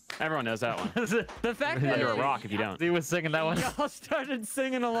 Everyone knows that one. The fact that Under a rock if you don't. Z was singing that one. Y'all started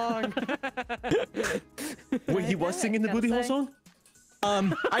singing along. Wait, he was singing the booty hole song?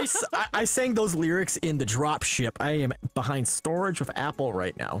 I sang those lyrics in the drop ship. I am behind storage with Apple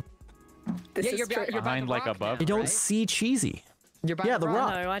right now. You're behind like above. I don't see Cheesy. You're by the rock.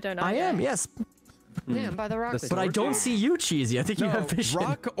 No, I don't know. I am, yes. Yeah, I'm by the rock. But I don't see you, Cheesy. I think you have vision.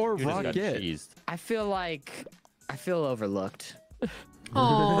 Rock or rocket? I feel overlooked.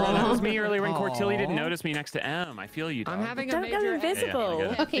 That was me earlier when Courtilly didn't notice me next to M. I feel you, dog. I'm having a Don't major... go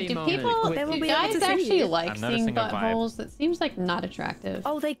invisible. Okay, do people, do guys actually like seeing buttholes? That seems like not attractive.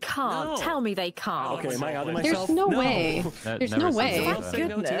 Oh, they can't. No. Tell me they can't. Okay, am I out of myself? There's no way. There's no way.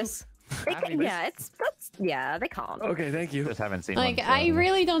 Thank goodness. Yeah, they can't. Okay, thank you. Just haven't seen Like, one, I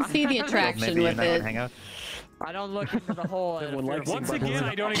really don't see the attraction with it. I don't look into the hole. Once again,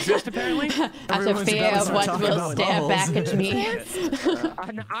 I don't exist apparently. Out of fear of what will stare back at me.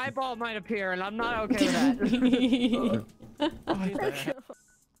 An eyeball might appear, and I'm not okay with that.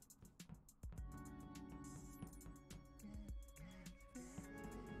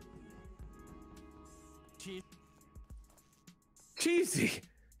 Cheesy.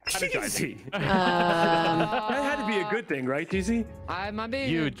 That had to be a good thing, right, Cheesy?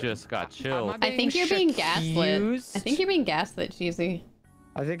 You just got chilled. I think you're being gaslit. I think you're being gaslit, Cheesy.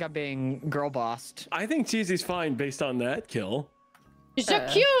 I think I'm being girl bossed. I think Cheesy's fine based on that kill.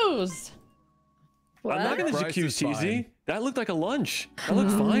 J'accuse! I'm not gonna accuse Cheesy. That looked like a lunge. That looked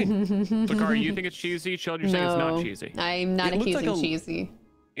fine. Lakari, you think it's cheesy? Chilled, you're saying it's not cheesy. I'm not accusing Cheesy.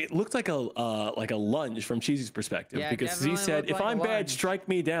 It looked like a lunge from Cheesy's perspective, because Z said, "If I'm bad, strike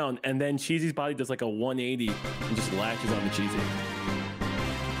me down," and then Cheesy's body does like a 180 and just latches onto Cheesy.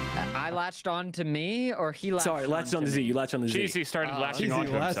 I latched on to me, or he latched Sorry, latched on to Z. You latched on to Z. Cheesy started latching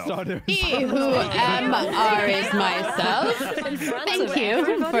onto himself. He who am or is myself. Thank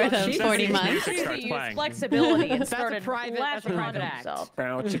you for the 40 months. He used flexibility and started latching onto act. himself.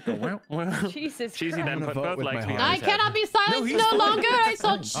 Jesus Cheesy then put both legs behind I his cannot be silenced no longer. I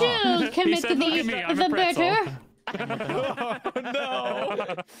saw Chilled commit to the murder.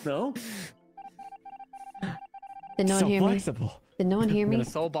 No. Did no one hear me? Flexible. Did no one hear me? I'm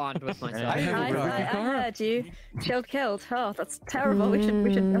gonna soul bond with myself. I heard you. Chilled killed. Oh, that's terrible. We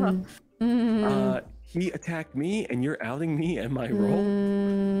should. He attacked me, and you're outing me and my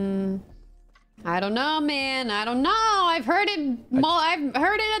role. I don't know, man. I don't know. I've heard it. I've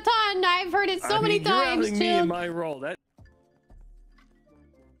heard it a ton. I've heard it so many times. You're outing me and my role. That.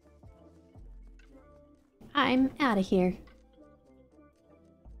 I'm out of here.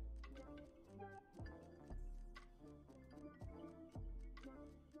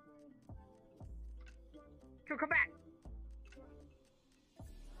 Come back.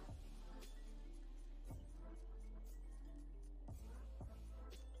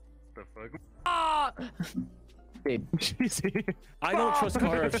 The fuck? Ah! I don't trust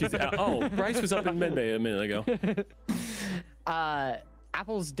Kara if she's out. Oh, Bryce was up in Medbay a minute ago.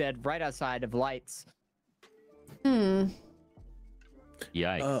 Apple's dead right outside of lights. Yikes.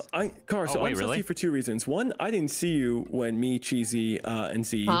 Kara, so I'm salty for two reasons. One, I didn't see you when me, Cheesy, and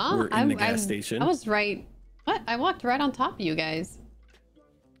Z were in the gas station. I was right. What? I walked right on top of you guys.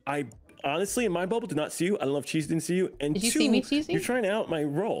 I honestly, in my bubble, did not see you. I don't know if Cheesy didn't see you. And did you see me, Cheesy? You're trying to out my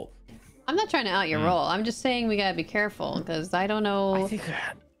role. I'm not trying to out your role. I'm just saying we gotta be careful because I don't know.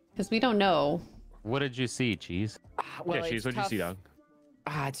 Because we don't know. What did you see, Cheese? Well, yeah, Cheese, what did you see, dog?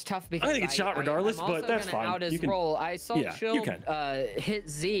 It's tough because I think it's shot regardless, but that's fine. Out his You can, roll. I saw yeah, Chilled hit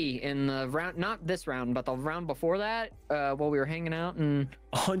Z in the round, not this round, but the round before that, while we were hanging out. And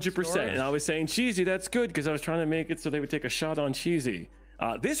 100%. And I was saying Cheesy, that's good because I was trying to make it so they would take a shot on Cheesy.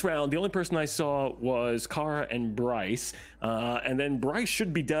 This round, the only person I saw was Kara and Bryce, and then Bryce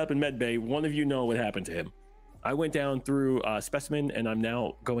should be dead up in medbay. One of you know what happened to him. I went down through Specimen, and I'm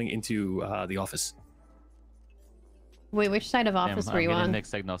now going into the office. Wait, which side of office were you on?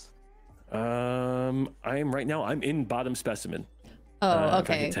 Mixed signals. I am right now. I'm in bottom Specimen. Oh,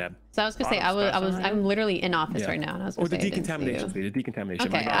 okay. So I was gonna say I'm literally in office right now, and I was gonna the decontamination. The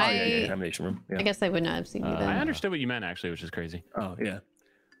decontamination. Okay, decontamination room. Yeah. I guess I would not have seen you then. I understood what you meant actually, which is crazy. Oh yeah.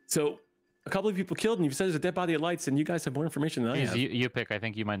 So a couple of people killed, and you said there's a dead body at Lights, and you guys have more information than I have. You pick. I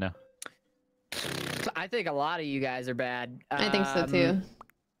think you might know. I think a lot of you guys are bad. I think so too.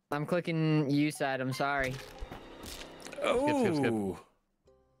 I'm clicking you side. I'm sorry. Oh. Skip.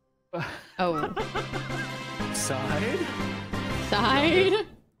 Oh. Side.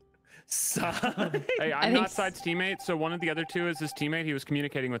 Hey, I'm not Side's teammate, so one of the other two is his teammate. He was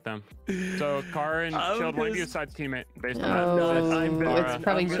communicating with them. So Kara and Chilled might be Side's teammate based on that. It's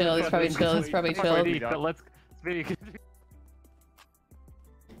probably Chilled. It's probably Chilled. It's probably Chilled. Let's get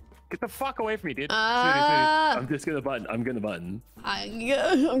the fuck away from me, dude. I'm just gonna button. I'm gonna button.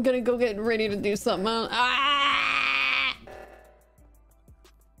 I'm gonna go get ready to do something else.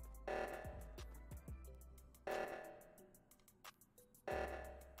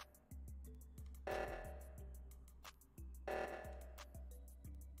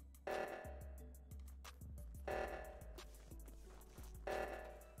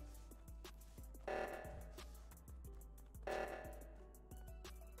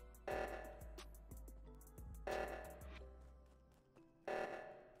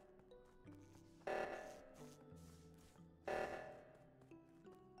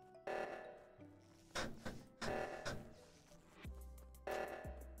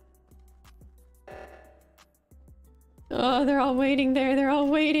 Oh, they're all waiting there. They're all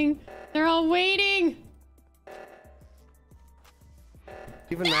waiting. They're all waiting.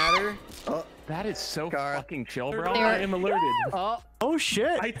 Even matter? Oh, that is so fucking chill, bro. I am alerted. Oh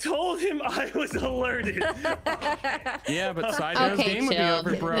shit! I told him I was alerted. Yeah, but Side knows game would be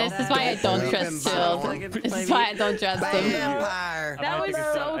over, bro. This is why I don't trust Chilled. This is why I don't trust him. That was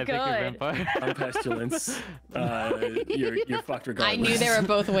so good. I'm Pestilence. You're fucked regardless. I knew they were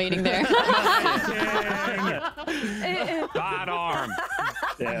both waiting there. Bad arm.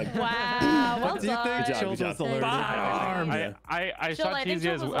 Yeah. Wow. Well Do you think Chilled was alerted? I shot Cheesy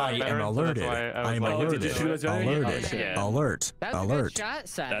as well. I am alerted. I am alerted. Alert. Alert.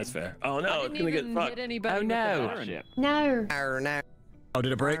 That's fair. Oh no, it's gonna get fucked. Oh no. No. Oh,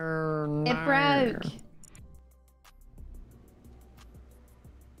 did it break? It broke.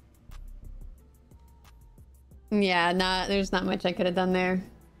 Yeah, there's not much I could have done there.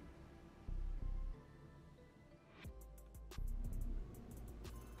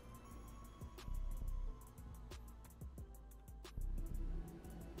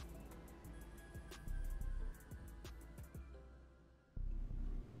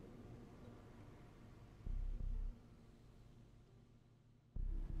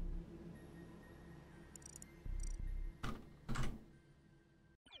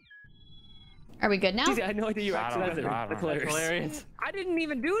 Are we good now? Jeez, I had no idea you actually That's hilarious. I didn't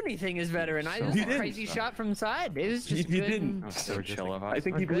even do anything as veteran. I just crazy shot from Side. It was just you didn't. So chill of us. I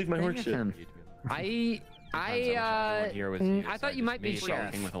think you believe my horseshit. I thought you might be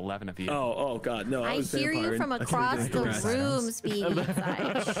sheriff. With 11 of you. Oh God, no! I hear you from across the room, Speedy.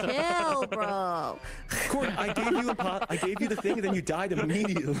 Chill, bro. Court, I gave you the thing, and then you died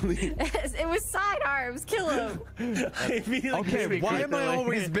immediately. It was Sidearms. Kill him. Okay, why am I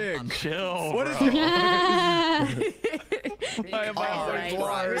always big? Chill. What is Why am I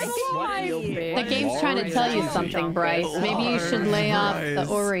always big? The game's trying to tell you something, Bryce. Maybe you should lay off the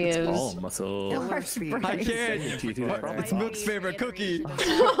Oreos. I can't. It's Milk's favorite cookie. No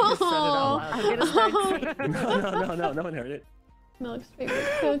one heard it. Milk's favorite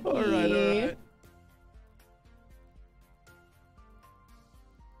cookie. All right.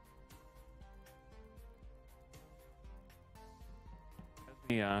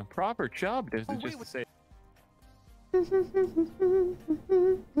 The proper job is just to say. Jeremiah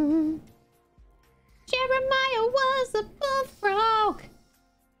was a bullfrog.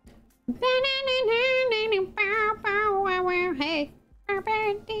 Hey. It's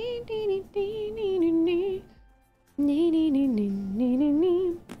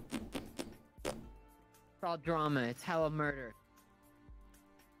all drama. It's hella murder.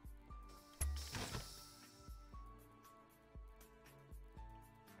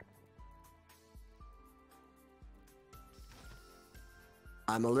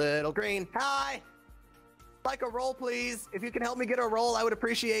 I'm a little green. Hi. Like a roll, please. If you can help me get a roll, I would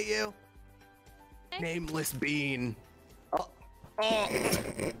appreciate you. Nameless bean. Oh. Oh.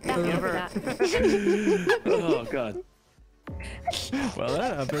 Oh God. Well,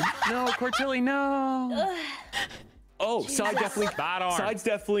 that happened. No, Courtilly, no. Oh, Side definitely bad arm. Side's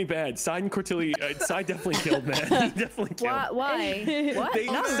definitely bad. Side and Courtilly, Side definitely killed, man. He definitely killed. Why? What?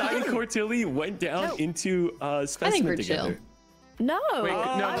 Side and Courtilly went down into specimen together. No. Wait, no,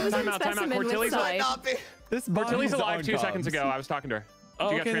 I was time in out. specimen Courtilly's with Side. Courtilly's alive 2 seconds ago. I was talking to her.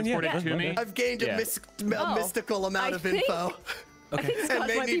 Oh, you got transported to me? I've gained a mystical amount of info. I think Scott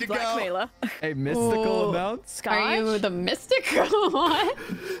might be blackmailer. A mystical amount? Scott? Are you the mystical one?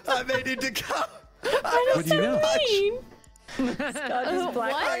 I may need to go. What do you know? Scott is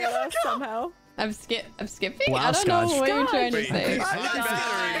blackmailer somehow. I'm skipping? Wow, I don't know Scotch. what you're trying to say.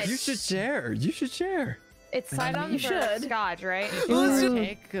 You should share. You should share. It's Sidearms or Scotch, right?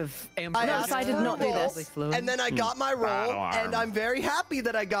 I did not do this. And then I got my roll, and I'm very happy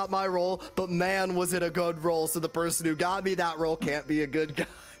that I got my roll, but man, was it a good roll, so the person who got me that roll can't be a good guy.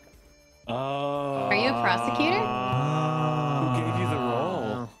 Are you a prosecutor? Who gave you the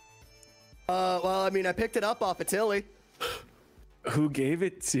roll? Well, I mean, I picked it up off of Tilly. Who gave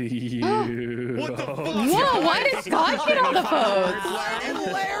it to you? What the fuck? Whoa, why did Scott get all the votes? And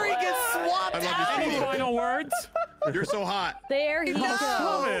Larry gets swapped out. Any final words? You're so hot. There he goes.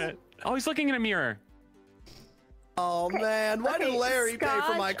 Oh, he's looking in a mirror. Oh man, why did Larry pay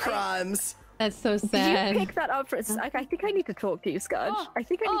for my crimes? That's so sad. You pick that up for I think I need to talk to you, Scudge. I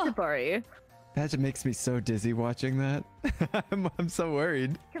think I need to borrow you. That just makes me so dizzy watching that. I'm so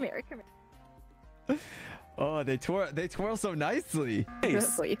worried. Come here. Oh, they twirl so nicely.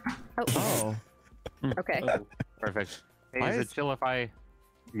 Nice. Oh. Okay. Oh, perfect. Hey, is it chill if I,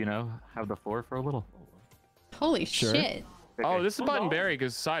 have the floor for a little? Holy shit. Oh, this is button berry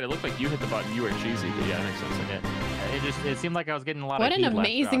because Side. It looked like you hit the button. You were cheesy, but yeah, that makes sense. It seemed like I was getting a lot what of an heat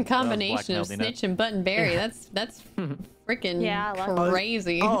amazing left, combination of Snitch and Button Berry. That's freaking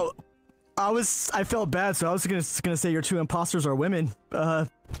crazy. Oh, I felt bad, so I was gonna say your two imposters are women.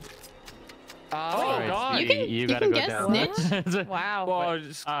 Oh God! You gotta go down. Snitch? Wow. Well,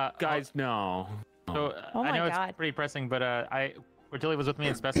 guys, no. So I know it's pretty pressing, but Courtilly was with me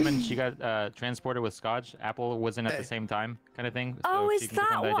in specimen. She got transported with Scotch. Apple wasn't at the same time, kind of thing. Oh, so is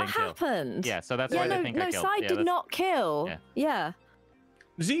that what happened? Yeah, so that's why they think I killed. Side did not kill. Yeah.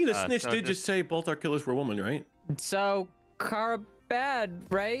 Z, the snitch did just say both our killers were women, right? So, Kara bad,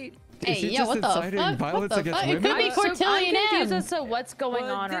 right? Hey, yo, what the fuck? Violence against women? It could be Courtilly and confused as to what's going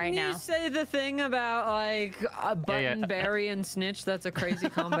on right now. Didn't you say the thing about like Button, Berry, and Snitch? That's a crazy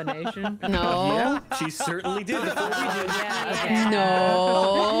combination. No. Yeah, she certainly did before we did.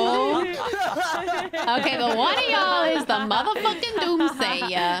 No. Okay, but one of y'all is the motherfucking doomsayer.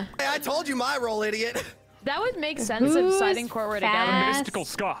 Hey, I told you my role, idiot. That would make sense if Side and Court were together. Mystical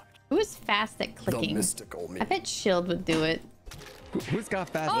Scott. Who's fast at clicking? The mystical me. I bet Chilled would do it. Who's got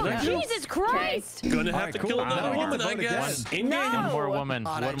fast? Oh, Jesus Christ! Gonna have to kill another woman, I guess. One more woman.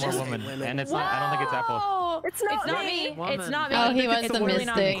 One more woman. And it's not. I don't think it's Apple. It's not me. It's not me. Oh, he was It's the really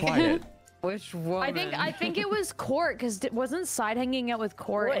not mystic. me. Which woman? I think it was Court because wasn't Side hanging out with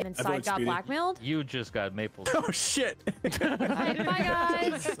Court and then Side got blackmailed? You just got maple. Oh shit! Bye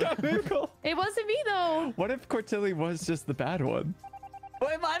guys. It wasn't me though. What if Courtilly was just the bad one? Well,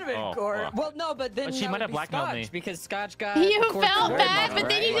 it might have been Court. Well, no, but then she might have blackmailed me because Scotch got. You felt bad, but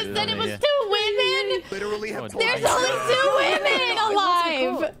then you just said it was 2 women. Literally have There's only 2 women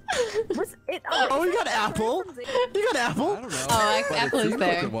alive. Was it? Oh, you got Apple. You got Apple. I don't know. Oh, Apple is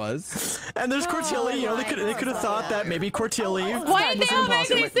there. It was. And there's Courtilly. You know, they could have thought that maybe Courtilly. Why did they all make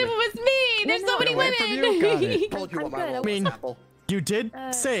me assume it was me? There's so many women. Told you what my role I mean, was, Apple. you did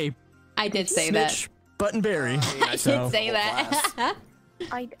say. I did say Snitch, Button Berry. I did say that.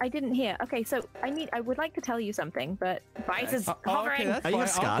 I didn't hear. Okay, so I would like to tell you something, but Bryce is hovering. Okay, that's I fine. have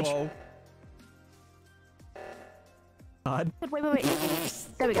Scotch. I'll go. Wait.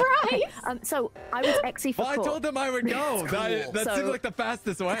 There we go. Okay. So I was Exy for Well, I Court. told them I would go. That seems like the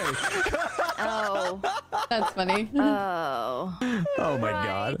fastest way. Oh. That's funny. Oh. Oh my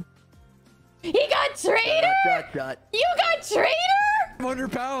god. He got traitor? You got traitor?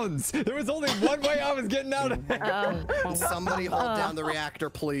 100 pounds. There was only one way I was getting out of there. Somebody hold down the reactor,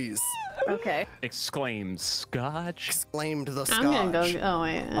 please. Okay. Exclaims Scotch. Exclaimed the Scotch. I'm gonna go. Oh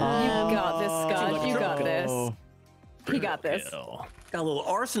wait. You got this, Scotch. You got this. He got this. Got a little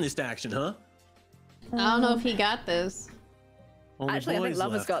arsonist action, huh? I don't know if he got this. Only Actually, I think boys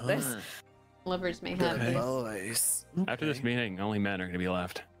Lover's left, got this. Lovers may have this. Boys. After this meeting, only men are gonna be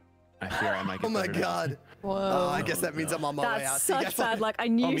left. I fear I might get Oh my voted out. god. Whoa. I guess that means I'm on my way out. That's such bad luck. I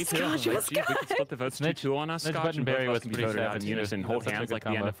knew me too. Scotch was Jeez, we could split the votes 2-2 on us, Scotch, and both of us can be voted out in unison, hold hands like the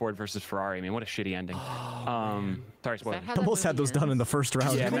end of Ford versus Ferrari. I mean, what a shitty ending. Sorry, spoiler. Almost had those done in the first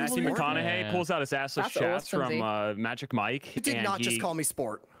round. Yeah, Matthew McConaughey pulls out his assless chest from Magic Mike. He did not just call me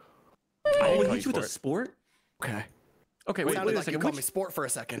sport. Oh, he hit you with a sport? Okay. Okay, wait a second. second. You called me sport for a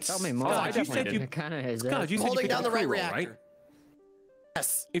second. Tell me more. You said you kind of is. God, you said holding you down the right reactor. Right?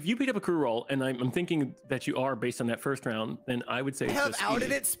 Yes. If you picked up a crew roll, and I'm thinking that you are based on that first round, then I would say I have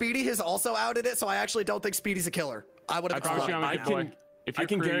outed it. Speedy has also outed it, so I actually don't think Speedy's a killer. I would have. I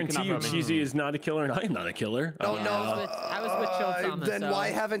can guarantee you, Cheesy is not a killer, and I am not a killer. Oh no! I was with Chilled. Then why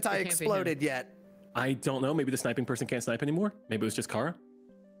haven't I exploded yet? I don't know. Maybe the sniping person can't snipe anymore. Maybe it was just Kara.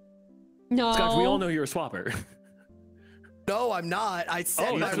 No. Scotch, we all know you're a swapper. No, I'm not. I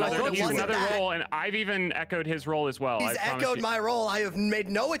said my role. He's another role, and I've even echoed his role as well. He's echoed my role. I have made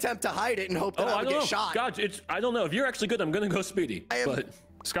no attempt to hide it and hope that I would get shot. Scotch, I don't know. If you're actually good, I'm gonna go Speedy. But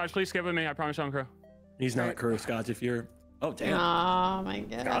Scotch, please skip with me. I promise I'm crew. He's not crew, Scotch. If you're, oh damn. Oh my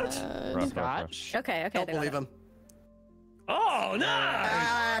god. Scotch. Okay. Don't believe him. Oh no!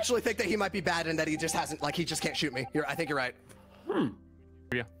 I actually think that he might be bad and that he just hasn't, like, he just can't shoot me. I think you're right.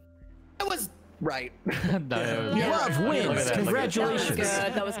 Yeah. I was right. Love wins. Congratulations.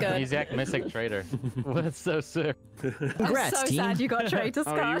 That was good. He's Yak Mystic Traitor. That's so sick. Congrats, I'm so team. sad you got traded to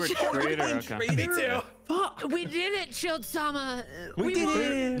Oh, you Scotch. were traitor. Okay. Me too. Fuck. We did it, Chilled Sama. We did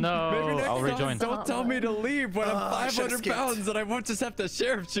it. No, I'll rejoin. Don't tell me to leave when I'm 500 pounds and I won't just have to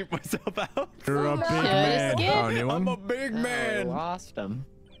sheriff shoot myself out. You're a big man. Oh, new one? I'm a big man. Lost him.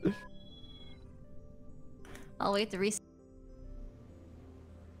 I'll wait to reset.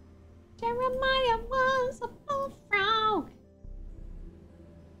 Jeremiah was a bullfrog.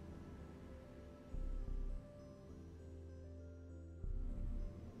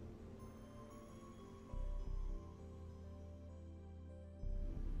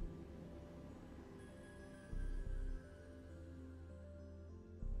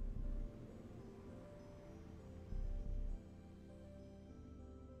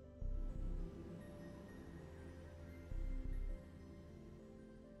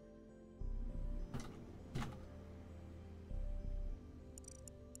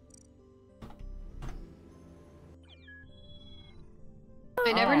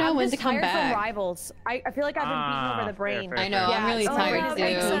 I never know when to come back. From rivals. I feel like I've been beaten over the brain. I know. I'm really tired too.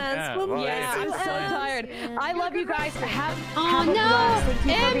 I'm so tired. I love you guys. Have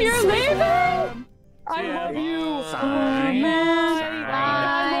no! Em, you're leaving! I love you. I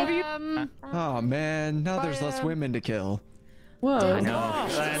love you. Oh man, now there's less women to kill. Whoa. I know.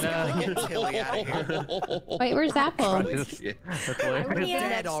 Get Tilly out of here. Wait, where's Apple? We're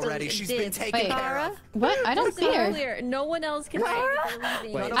dead already. She's been taken care of. What? I don't see her. Earlier. No one else can say that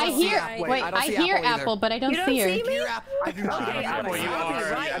you're leaving. I hear Apple, but I don't see her. You don't see me? I do not. Okay, I'll be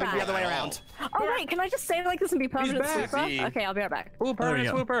right back. The other way around. All right, can I just say like this and be permanent swooper? Okay, I'll be right back. Ooh, permanent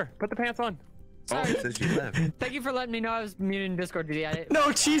swooper. Put the pants on. Sorry. Thank you for letting me know I was muted in Discord. Did you?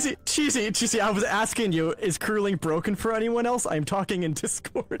 No, Cheesy. I was asking you, is crew link broken for anyone else? I'm talking in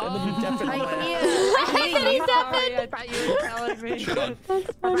Discord. And then you definitely I thought you were telling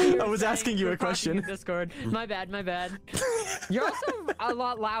me. I was asking you a question. Discord. My bad. You're also a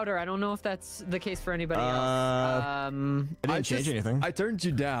lot louder. I don't know if that's the case for anybody else. I didn't change anything. I turned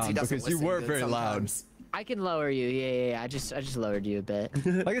you down because you were very loud. I can lower you. Yeah. I just lowered you a bit.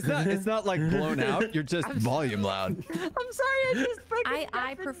 Like it's not like blown out. You're just volume loud. I'm sorry.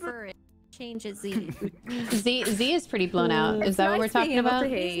 I prefer it. Change it, Z. Z is pretty blown out. Is that what we're talking about?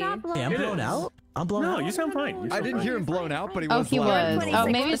 He's not blown Hey, I'm blown out? I'm blown out? No, you sound fine. I didn't hear him blown out, but he Oh, was he loud. was. Oh,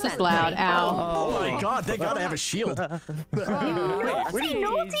 maybe it's just loud. Ow. Oh my god, thank god I have a shield.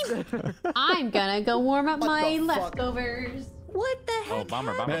 I'm gonna go warm up my leftovers. What the heck? Oh,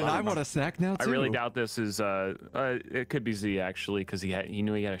 bomber. Man, I want a snack now too. I really doubt this is. It could be Z actually, because he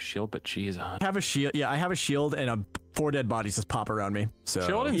knew he had a shield, but jeez. I have a shield. Yeah, I have a shield, and 4 dead bodies just pop around me. So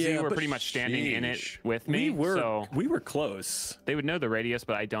Shield and Z were pretty much standing in it with me. We were close. They would know the radius,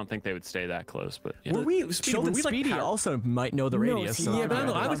 but I don't think they would stay that close. But yeah. Shield and Speedy also might know the radius. Yeah, but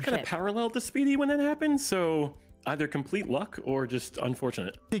I was kind of parallel to Speedy when that happened, so either complete luck or just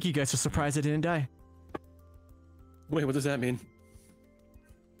unfortunate. I think you guys are surprised I didn't die. Wait, what does that mean?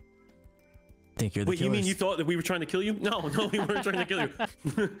 Think you're the Wait, you mean you thought that we were trying to kill you? No, we weren't trying to kill you.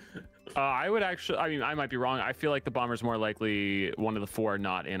 I would actually. I mean, I might be wrong. I feel like the bomber's more likely one of the 4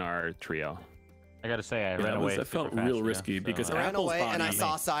 not in our trio. I gotta say, I ran away. That felt real risky because I ran away and I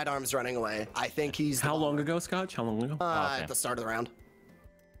saw Sidearms running away. I think he's. How long ago, Scotch? How long ago? At the start of the round.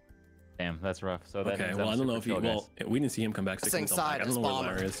 Damn, that's rough. So that okay, well, I don't know if he. Well, we didn't see him come back. 6 minutes. I don't know where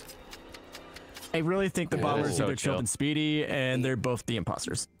Larry is. I really think the bombers so either Chilled and Speedy, and they're both the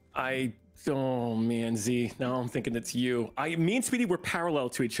imposters. Oh man, Z. Now I'm thinking it's you. Me and Speedy were parallel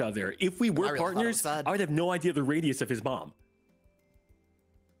to each other. If we were partners, I would have no idea the radius of his bomb.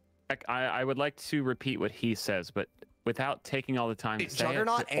 I would like to repeat what he says, but without taking all the time to say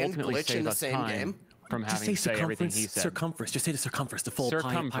Juggernaut it, to and ultimately Glitch save in the us same time game? from Just having to say everything he said. Circumference. Just say the circumference, the full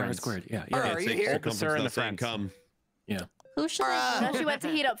pi squared. Yeah. Are you here? The sir and the friend come. Yeah. Who should I? No, she went to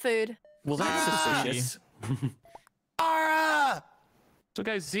heat up food. Well, that's suspicious. Ara! So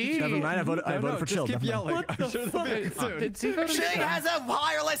guys, Z. Never mind. I voted for Chilled. Keep yelling. I'm sure this will be soon. Did Z vote? She has a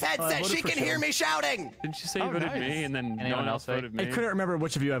wireless headset. She can hear me shouting. Didn't you say you voted me and then no one else voted me? I couldn't remember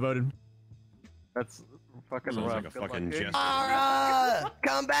which of you I voted. That's fucking Sounds rough. like a fucking gesture. Ara!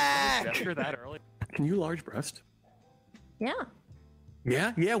 Come back! Gesture that early? Can you large breast? Yeah.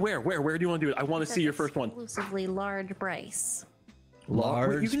 Yeah. Where do you want to do it? I want to see your first one. Exclusively large Bryce.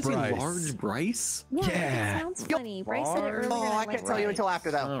 Large. You can say Bryce. large Bryce? Yeah. That sounds funny. Bryce said it earlier. Oh, I can't tell you until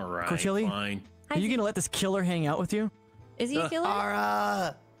after that. All right. Courtilly? Fine. Are you gonna let this killer hang out with you? Is he a killer?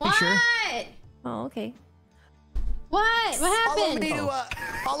 Ara! What? Sure? Oh, okay. What? What happened?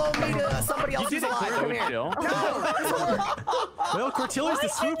 Follow me to somebody else's alive. Come here. Jill. Well, Courtilly's the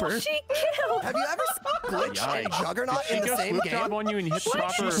swooper. She killed. Have you ever seen Glitch and Juggernaut Did in she the go same swoop game? job on you and hit the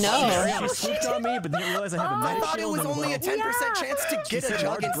proper? No. She swooped on me, but didn't realize I have a I medic thought it shield was and only a 10% chance to get a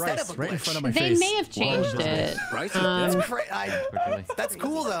jug instead of a right in glitch. front of my They face. may have changed it. Right? That's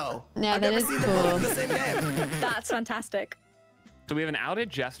cool though. Yeah, I've that never is seen them both cool. in the same game. That's fantastic. So we have an outed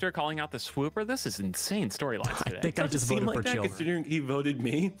jester calling out the swooper. This is insane storylines today. I think I just voted for Chilled. Considering he voted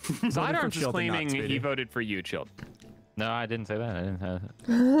me. Sidearms is Chilled and not claiming Speedy. he voted for you, Chilled. No, I didn't say that. I didn't have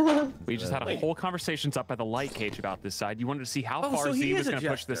We just had a whole conversations up by the light cage about this side. You wanted to see how Oh, far so he Z was is a going to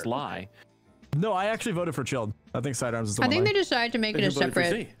push this jester. lie. No, I actually voted for Chilled. I think Sidearms is the I one. think they decided to make it a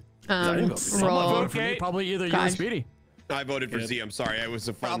separate Someone role. voted for me, probably either you or Gosh. Speedy. I voted for Z. I'm sorry. It was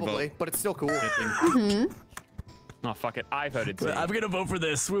a fun Probably, vote. but it's still cool. Oh, fuck it. I voted Z. I'm going to vote for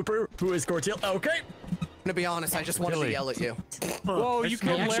this swooper, who is Courtilly. Okay. To be honest, I just wanted to yell at you. Whoa, you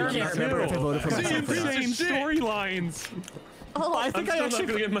killed Larry can't remember if I voted for too. myself or not. Insane storylines. Oh, I think I actually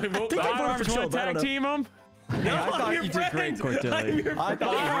get my vote back. Sidearms, you want to tag team him? Hey, I thought you did great, Courtilly. I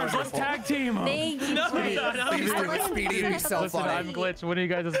Sidearms, thought let's tag team him. Thank you. Please do it, Speedy. It'd be so Listen, funny. I'm Glitch. What are you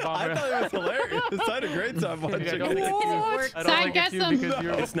guys' I thought it was hilarious. I had a great time watching I don't it. think it's you. I don't Side think it's you guess him. because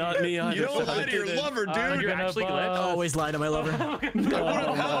you're. It's not me either. You don't lie to your lover, dude. You're actually Glitch. Always lie to my lover. Oh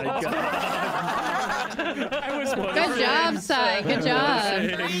my god. I was Good job, Sai. Good job.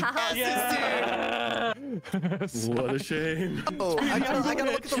 What a shame. Oh, I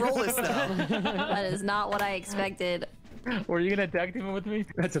gotta look at the roll list now. That is not what I expected. Were you gonna tag team with me?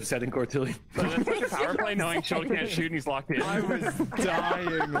 That's upsetting, Courtilly. That's such a power play knowing Chilled can't shoot and he's locked in. I was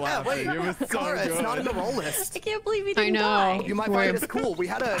dying laughing. It was so Cara, good. it's not in the roll list. I can't believe you I didn't know. die. You might find this cool. We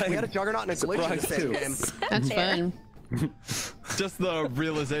had a Juggernaut and a Glitch in the same game. That's fun. Just the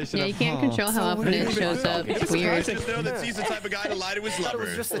realization Yeah, of, you can't control how often it shows up. It's weird. Just know that he's the type of guy to lie to his That lover.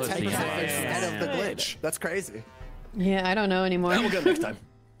 was just a 10% instead of the Glitch. That's crazy. Yeah, I don't know anymore. We'll get it next time.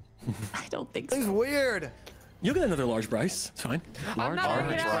 I don't think This is so. weird. You'll get another large Bryce. It's fine. Large Large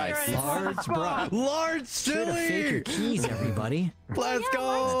Try to fake your Tilly. keys, everybody. Let's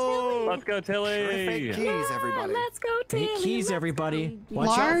go. Let's go, Tilly. Fake keys, everybody. Let's go, Tilly. Fake keys, everybody. Watch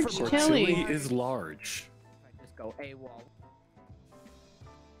Large out for Tilly. Courtilly is large. Just go AWOL.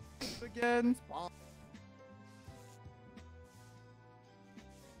 Again.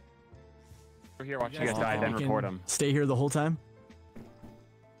 We're here watching you guys die, then report him. Stay here the whole time.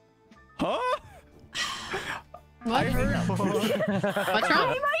 Huh? What? What's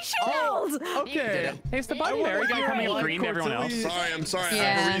wrong? My shield! Okay. Hey, it's the binary guy coming up green to everyone else. Sorry, I'm sorry. I Yeah.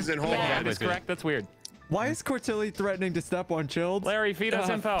 have a reason. Hold Yeah, on. that is correct. That's weird. Why is Courtilly threatening to step on Chilled? Larry, feed us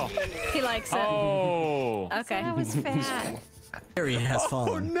info. He likes it. Oh. Okay. That was fat. Harry has Oh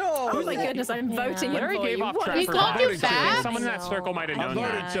fallen. no! Oh my goodness, I'm voting him Larry for gave you. off What track is for called that. you fat? Someone in that circle might have I known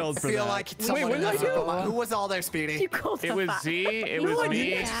voted that. Chilled I for feel that. like someone what did I do? Who was all there, Speedy? You called It him was fat. Z, it was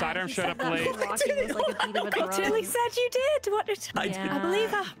me, Sidearms showed up late. Tilly said you did. What did I did. I believe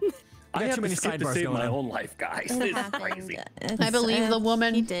her. I have too many to skip to sidebars save going my on. own life, guys. This is crazy. I believe the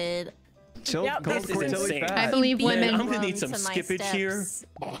woman. He did. Chilled Yep, called this is Courtilly insane. fat. I believe Beat women. I'm gonna need Rome some to my skippage here. steps.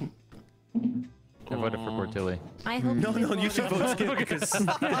 I voted for Courtilly. I hope No, you no, you should vote skip because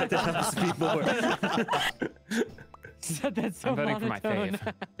that helps me more. Said that so I'm voting for my monotone.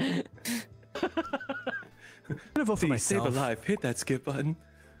 fave. I'm gonna vote for Please save a myself. life. Hit that skip button.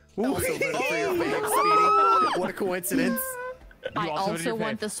 Also voted for your fave, Speedy. What a coincidence. I also voted also your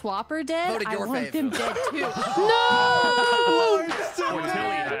want fave. the swapper dead. Voted I your want fave. them dead too.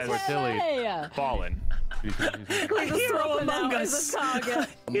 Courtilly has Cortilly fallen. Hero Among Us. I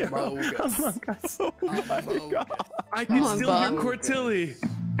can still hear Courtilly.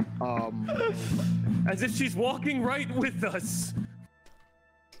 As if she's walking right with us.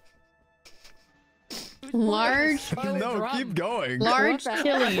 Large. No, keep going. Large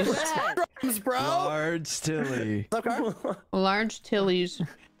tillies. Large tilly. Large tillies.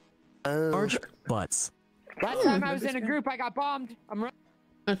 Large butts. Last time I was in a group, I got bombed. I'm right.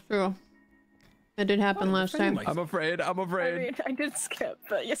 That's true. That did happen last time. I'm afraid. I mean, I did skip,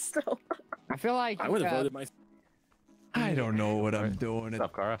 but you're still. I feel like I would have voted myself. I don't know what I'm doing. What's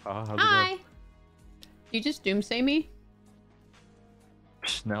up, Kara? How's it Hi. You just doomsay me?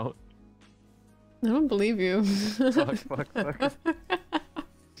 going? No. I don't believe you. Fuck.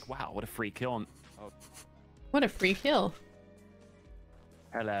 Wow, what a free kill. Oh. What a free kill.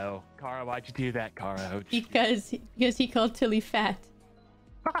 Hello. Kara, why'd you do that, Kara? Because he called Tilly fat.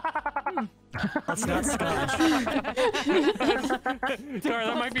 That's not Scotch. Kara,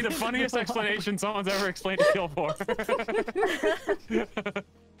 that might be the funniest explanation someone's ever explained a kill for.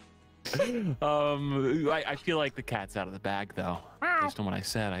 I feel like the cat's out of the bag, though. Based on what I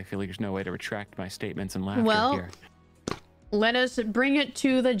said, I feel like there's no way to retract my statements and laughter here. Let us bring it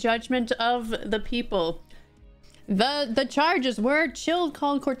to the judgment of the people. The charges were Chilled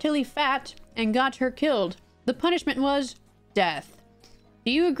called Courtilly fat and got her killed. The punishment was death.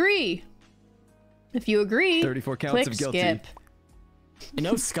 Do you agree? If you agree, 34 counts click of guilty. skip. You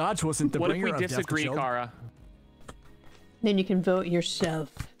know, Scotch wasn't the What if bringer we of death to disagree, Chilled? Kara? Then you can vote yourself.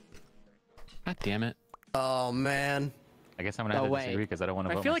 God damn it. Oh, man. I guess I'm gonna have to disagree because I don't want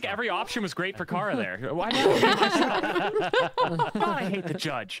to vote. I feel like myself. every option was great for Kara there. Why did I vote myself? God, I hate the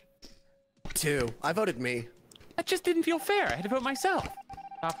judge. Two. I voted me. That just didn't feel fair. I had to vote myself.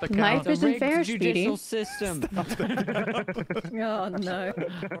 Off the Life isn't fair, judicial Speedy. system. Oh no.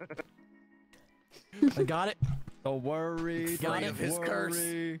 I got it. Don't worry. Got of his curse.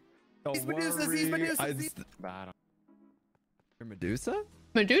 Don't He's worry. Medusas, he's Medusas. You're Medusa?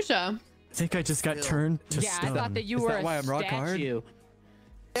 Medusa? I think I just got turned to Yeah, stone. I thought that you Is were that a why I'm rock hard? statue.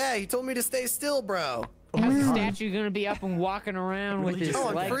 Yeah, he told me to stay still, bro. How's the statue gonna be up and walking around with his Oh,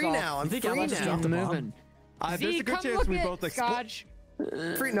 I'm legs free all now. I'm think free I just now. dropped the bomb? moving? There's a good come chance look we at both Scotch.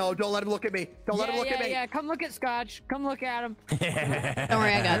 Free? No, don't let him look at me. Don't let him look at me. Yeah, come look at Scotch. Come look at him. Don't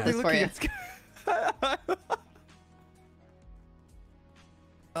worry, I got this for you.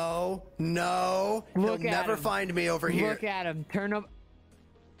 Oh, no. He'll Look at never him. find me over here. Look at him. Turn up.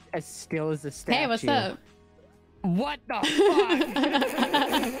 As still as a statue. Hey, what's up? What the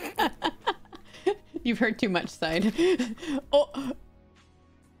fuck? You've heard too much, Side. Oh.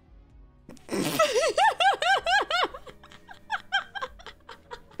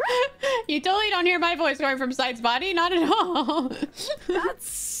 You totally don't hear my voice going from Side's body? Not at all.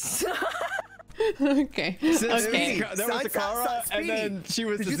 That's. Okay. Okay. There was a Kara, and then she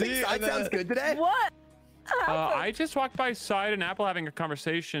was Did the you think Z, Side and then... sounds good today? What? I just walked by Side and Apple having a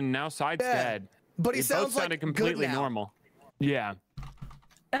conversation. Now Side's dead. But he They sounds both sounded like completely good now. normal. Yeah.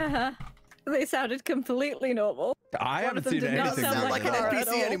 They sounded completely normal. I One of haven't them seen did not anything. Doesn't sound like an Kara at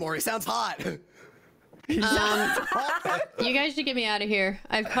NPC all. anymore. He sounds hot. You guys should get me out of here.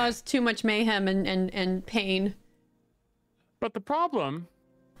 I've caused too much mayhem and pain. But the problem...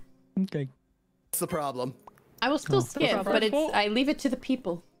 Okay. What's the problem? I will still skip, but I leave it to the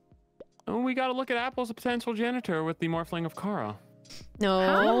people. Oh, we gotta look at Apple as a potential janitor with the morphling of Kara.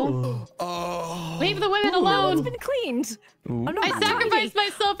 No. Oh. Leave the women No alone. one's been cleaned. I'm not I sacrificed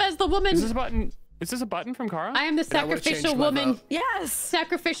myself as the woman. Is this a button? Is this a button from Kara? I am the sacrificial woman. Yes.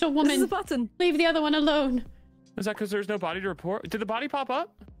 Sacrificial This is woman. a button. Leave the other one alone. Is that because there's no body to report? Did the body pop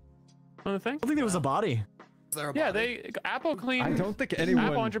up on the thing? I think there was a body. Is there a Yeah, body? Apple clean. I don't think anyone...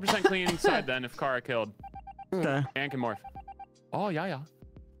 Apple 100% clean inside then if Kara killed. Okay. And can morph. Oh, yeah.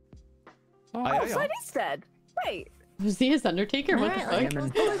 Oh, Oh, Sidey's dead. Wait. Was he his Undertaker? What the Right, fuck? I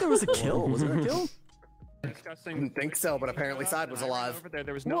feel like there was a kill. Was there a kill? I didn't think so, but apparently Side was alive. Over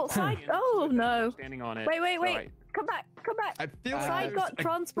there was no Well, Side. body Oh no. standing on it. Wait. so I- Come back. I feel like Side there's got a-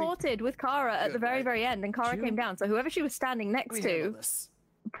 transported with Kara at the very end, and Kara came down. So whoever she was standing next to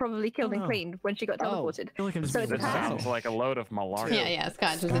probably killed and cleaned when she got teleported. I feel like I'm just So it's This a pass. sounds like a load of malarkey. Yeah,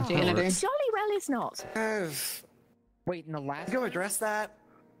 Scotch was a janitor. Jolly well is not. Wait, in the last. Go address that.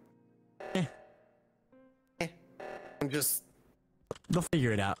 I'm just They'll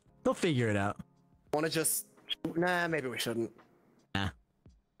figure it out. They'll figure it out. want to just. Nah, maybe we shouldn't.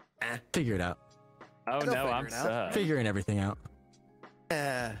 Figure it out. Oh They'll no, figure I'm it out. sad. Figuring everything out.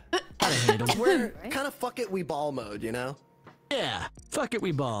 Yeah. Gotta handle. We're kind of fuck it, we ball mode, you know? Yeah. Fuck it,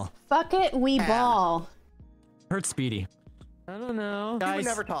 we ball. Fuck it, we ball. Hurt Speedy. I don't know. You would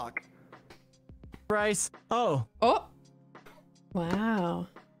never talk. Bryce. Oh. Oh. Wow.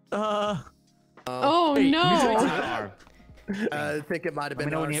 Oh wait, no. I think it might have been.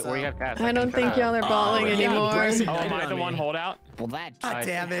 I don't think y'all are balling anymore. Oh, am I the one holdout? Well, that. God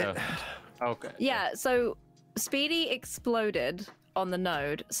damn it. Okay. Yeah, so Speedy exploded on the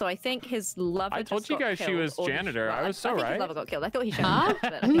node, so I think his lover. I told you guys she was janitor. I was so I think right. his lover got killed. I thought he should.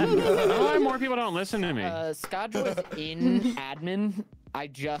 Why more people don't listen to me? Scotch was in admin. I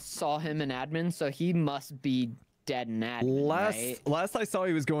just saw him in admin, so he must be dead in admin. Last I saw,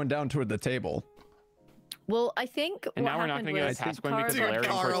 he was going down toward the table. Well, I think. And now we're not going to get a task win because Larry and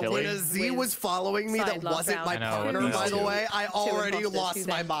Carl, when Courtilly. a Z was following me that wasn't my partner, by the way, I already lost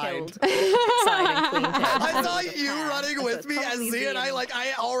my mind. I saw you running with me as Z, and I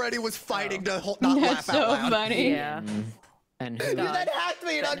already was fighting to not laugh out loud. That's so funny. Yeah. And You then hacked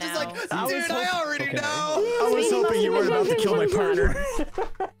me, and I'm just like, dude, I already know. I was hoping you weren't about to kill my partner.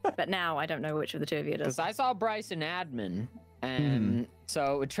 But now I don't know which of the two of you it is. Because I saw Bryce in admin, and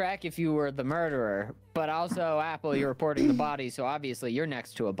so it would track if you were the murderer. But also, Apple, you're reporting the body, so obviously you're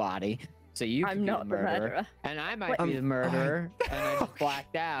next to a body. So you could be the murderer. And I might be the murderer, and I just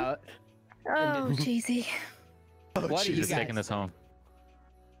blacked out. Oh, cheesy. What are you Just guys? taking this home.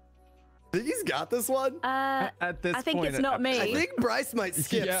 He's got this one. At this I think point, it's not me. I think Bryce might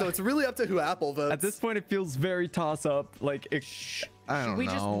skip, Yeah. so it's really up to who Apple votes. At this point, it feels very toss-up. Like, I don't Should we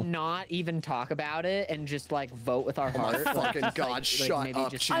know. just not even talk about it and just like vote with our heart? Oh my fucking god, shut maybe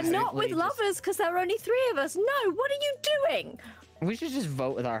up, just cheesy. I'm not with just- lovers because there are only 3 of us. No, what are you doing? We should just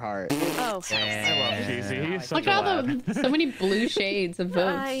vote with our heart. Oh, I love Cheesy. He's such Look a at all lad. the so many blue shades of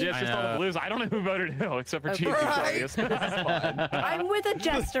votes. Yeah, it's just all the blues. I don't know who voted who except for Oh, Cheesy. right. So it's fine. I'm with a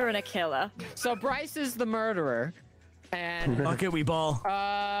jester and a killer. So Bryce is the murderer, and Bucket we ball.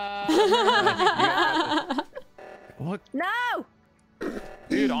 What? No!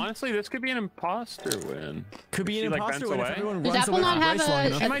 Dude, honestly, this could be an imposter win. Could be She, an like, imposter vents win if away? everyone Does runs Apple away not from have Bryce long a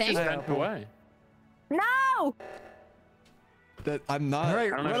enough. She might thing? just vent away. No! That I'm not. All right,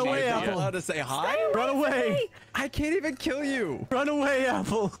 don't know run if away, she's Apple. allowed to say hi. Run away. I can't even kill you. Run away,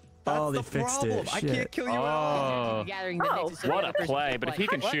 Apple. That's They the fixed problem. it. I Shit. can't kill you at all. gathering that makes it so What the a person play! can But if he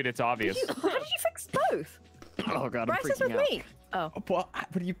can shoot, it's obvious. How did you fix both? Oh god, I'm Bryce is freaking with out. me. Oh,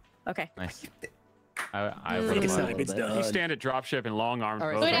 What do you? okay. Nice. I Take would a have side, it's done. You stand at dropship and long arms. All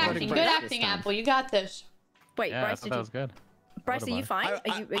right, both Good so of them. acting, Bryce good this acting, time. Apple. You got this. Wait, Yeah, I Bryce, thought did that you? was good. Bryce, are you fine?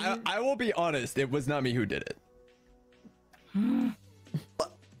 I will be honest. It was not me who did it.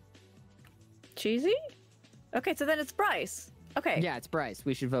 Cheesy? Okay, so then it's Bryce. Okay. Yeah, it's Bryce.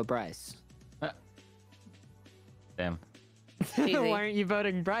 We should vote Bryce. Damn. Cheesy. Why aren't you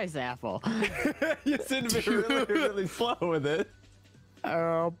voting Bryce, Apple? You seem to be really slow with it.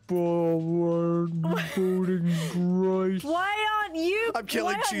 Apple, I'm voting Bryce. Why aren't you? I'm killing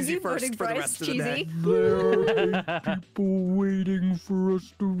why aren't Cheesy you first voting for the Bryce, rest of the Cheesy? day. There are people waiting for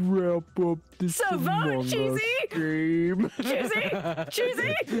us to wrap up this So vote, Among Us Cheesy. game.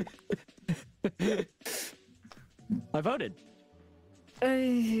 Cheesy? Cheesy? I voted.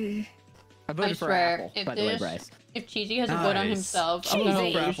 I voted I for swear, Apple, if by the way, Bryce. if Cheesy has a vote on Nice. himself, I'm I'll gonna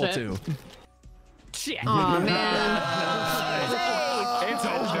vote for lose Apple it. too. Shit. Aw, man. It's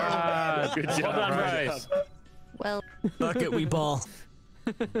over. Good job, Bryce. Well, Bucket we ball.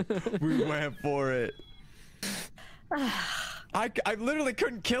 We went for it. I literally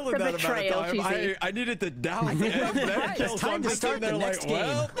couldn't kill in The that amount betrayal, of time. Cheesy. I needed to down and then kill. So I'm just sitting there like,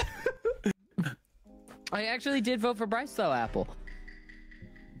 well. I actually did vote for Bryce, though, Apple.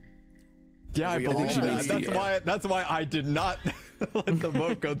 Yeah, I We all believe should that. That's why I did not let the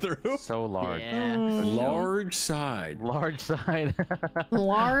vote go through. So large. Yeah. Large side. Large side.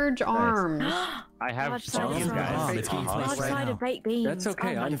 Large arms. I have Large side these of guys. It's being Large placed right side now. of baked beans. That's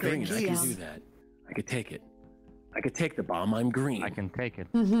okay. Oh my I'm green. I can goodness. do that. I could take it. I could take the bomb. I'm green. I can take it.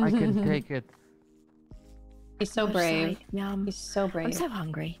 I can take it. He's so Large brave. side, Yum. He's so brave. I'm so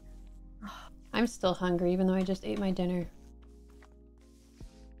hungry. I'm still hungry, even though I just ate my dinner.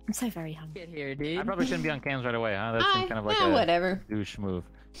 I'm so very hungry. Get here, dude. I probably shouldn't be on cams right away, huh? That seems kind of like a whatever. douche move.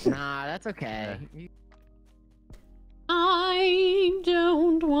 Nah, that's okay. I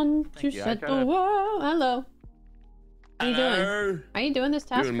don't want to Thank you. I set try the to- world. Hello. How you doing? Are you doing this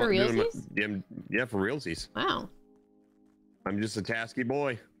task for realsies? Yeah, for realsies. Wow. I'm just a tasky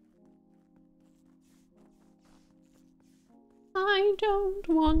boy. I don't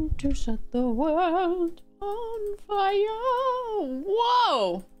want to set the world on fire.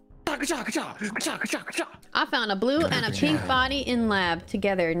 Whoa! I found a blue and a pink body in lab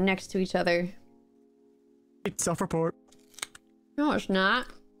together next to each other. Self-report. No, it's not.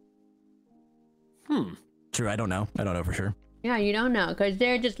 True, I don't know. I don't know for sure. Yeah, you don't know because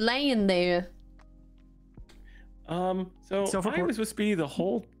they're just laying there. So I was with Speedy the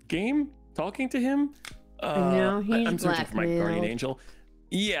whole game, talking to him. No, he's I'm searching for my guardian blackmailed. angel.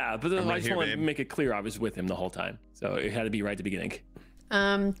 Yeah, but I'm I right just here, want to babe. make it clear I was with him the whole time, so it had to be right at the beginning.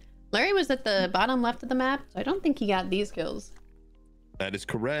 Larry was at the bottom left of the map, so I don't think he got these kills. That is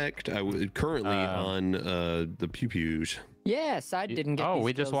correct. I was currently on the pew pews. Yeah, Side didn't get. Oh, these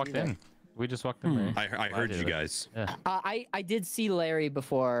we just kills walked either. in. We just walked in. Larry. I heard you guys. Yeah. I did see Larry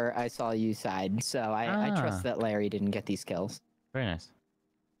before I saw you, Side, so I trust that Larry didn't get these kills. Very nice.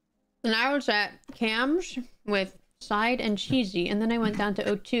 And I was at Cam's with Side and Cheesy, and then I went down to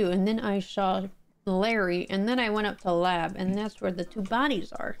O2, and then I saw Larry, and then I went up to Lab, and that's where the 2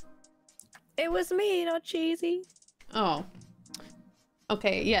 bodies are. It was me, not Cheesy. Oh.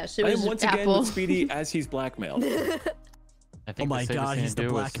 Okay, yes, it I was am once Apple. again with Speedy as he's blackmailed. I think Oh my god, he's the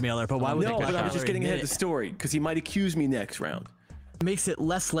blackmailer, but why would No, the but I was just getting ahead of the admit story because he might accuse me next round. it? Makes it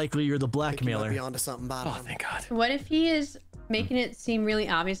less likely you're the blackmailer. Be onto something, Bob. Oh, thank God. What if he is making it seem really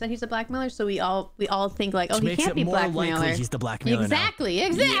obvious that he's a blackmailer, so we all think like, oh, Which he makes can't it be more blackmailer. likely he's the blackmailer now. Exactly, Yeah,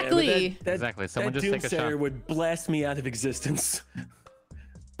 exactly. but Exactly. Someone that just take a doomsayer shot. would blast me out of existence.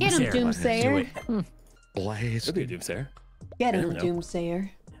 Get him, Doomsayer. Doomsayer. Blaze. Could be a doomsayer. Get him, never know. Doomsayer.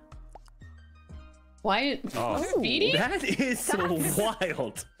 Why? Oh. Speedy? That is so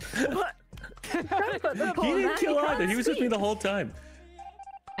wild. What? Don't put them He on didn't that, kill you either. can't He was with me speak. the whole time.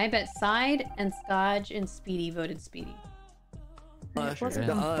 I bet Side and Scodge and Speedy voted Speedy. Bye,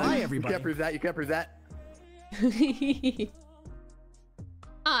 everybody. You can't prove that. You can't prove that.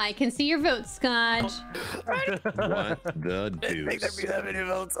 I can see your vote, Scodge. What the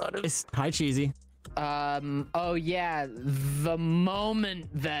deuce? Hi, Cheesy. Oh yeah, the moment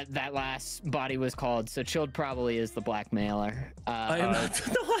that last body was called, so Chilled probably is the blackmailer. I am not.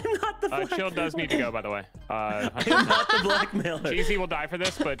 No, I'm not the blackmailer. Chilled does need to go, by the way. I am not the blackmailer. Cheesy will die for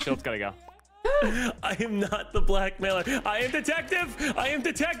this, but Chilled's gotta go. I am not the blackmailer. I am detective. I am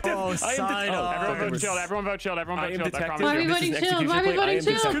detective. Oh, I am Everyone vote Chilled. Everyone vote Chilled. Everyone I vote am Chilled. I detective. promise Why are we you. voting This is Chilled? Why are we execution voting play. I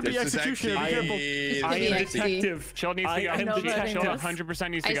am Chilled? Could be detective. executioner. Be careful. I am Could be detective. Chilled needs to go. I am Chilled detective. 100%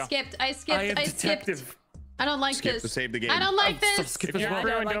 needs to I go. skipped. I am detective. I don't like Skip this. to save the game. I don't like So this. skip If as you're well.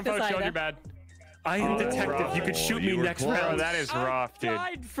 crew and like don't this vote Chilled, either. you're bad. I am detective. You could shoot me you were next close. Bro, round. that is rough, dude.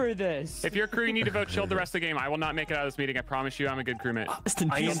 Died for this. If you're crew, you need to vote Chilled the rest of the game. I will not make it out of this meeting. I promise you, I'm a good crewmate.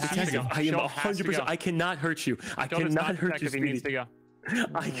 I am detective. I am Chilled has to 100%. go. I cannot hurt you. I Chilled is not cannot hurt you, detective. He needs to Speedy.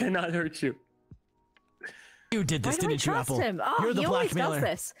 go. I cannot hurt you. You did Why this, do I didn't you, trust Apple? him? Oh, You're the he always does blackmailer.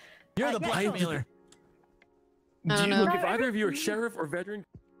 this. You're the yeah. blackmailer. I don't Do you know. look, if either of you are sheriff or veteran,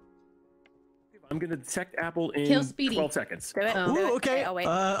 I'm gonna detect Apple in Kill Speedy. 12 seconds. Do it. Oh. Do it. Ooh, okay. I'll wait.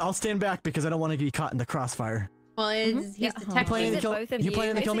 I'll stand back because I don't want to get caught in the crossfire. Well, he's Yeah. detective. planning Is to it kill- both of you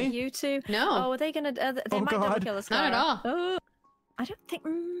planning to Is kill it me? You two? No. Oh, are they gonna? They Oh, might double God. kill us. Not at all. Oh, I don't think.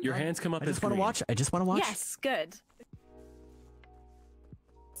 Your hands come up I as just want to green. watch. I just want to watch. Yes, good.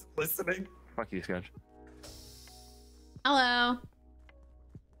 Listening. Fuck you, Scotch. Hello.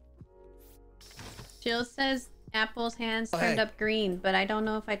 Jill says Apple's hands Oh, turned hey. up green, but I don't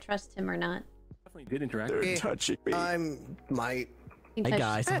know if I trust him or not. Definitely did interact. They're touching me. Might. He Hey touched-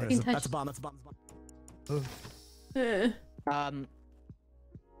 guys, he that's a touched- bomb. That's a bomb. That's a bomb.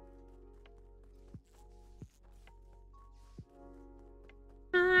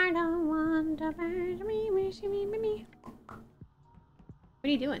 I don't want to burn me. What are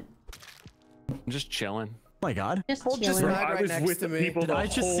you doing? I'm just chilling. Oh my god. Just Hold chilling. just right, I right was next with to the me. people Did the I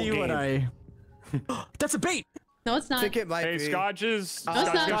just whole see what game. I? That's a bait. No, it's I not. think it might Hey, be. Scotch is No, Scotch it's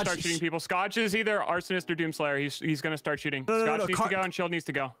is gonna not. start shooting people. Scotch is either arsonist or doomslayer. He's gonna start shooting. No, Scotch no, needs to go and Chilled needs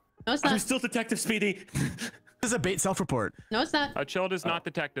to go. No, it's I'm not. still Detective Speedy. This is a bait self-report. No, it's not. Chilled is not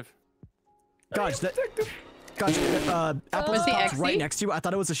detective. Gosh, that. Gosh, Apple Was just the popped XC? right next to you. I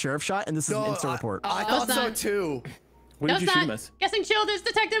thought it was a sheriff shot, and this is an No, instant report. I No, thought it's so not. too. Where No, did you it's shoot not. him as? Guessing Chilled is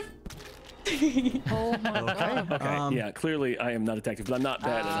detective. Oh my god. Okay, yeah, clearly I am not a detective, but I'm not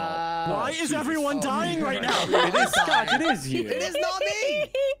bad at all. Why is everyone dying right now? It is Scott, it is you. It is not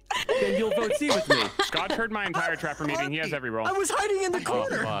me. Then you'll vote C with me. Scotch heard my entire trapper meeting. He has every role. I was hiding in the Oh,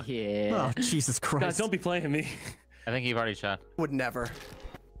 corner. fuck. Yeah. Oh, Jesus Guys, Christ. don't be playing me. I think you've already shot. Would never.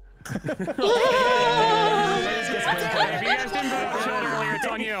 If you guys didn't vote out Chilled earlier, it's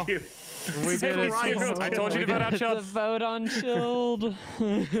on you. We did it. I told you to vote out The Chilled. vote on Chilled.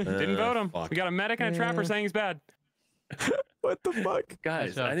 Didn't vote him. fuck. We got a medic and a trapper saying he's bad. What the fuck? Guys,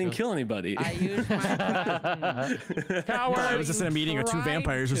 Good job, I didn't Phil. kill anybody. I used my Coward. I was just in a meeting with 2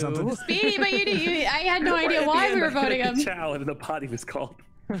 vampires or something. Speedy, but I had no idea why we were voting him. Chow, and the body was called.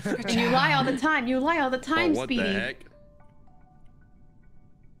 And you lie all the time. You lie all the time, Oh, what Speedy. the heck?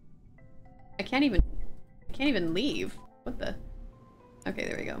 I can't even leave. What the? Okay,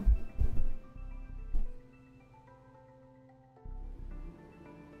 there we go.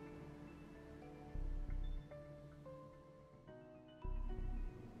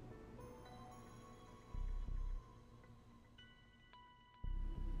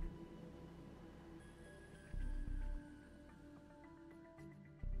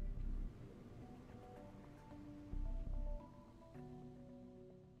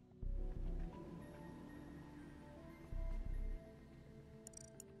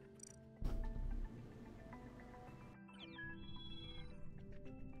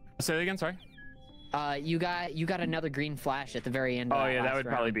 Say that again, sorry. You got another green flash at the very end. Oh yeah, that would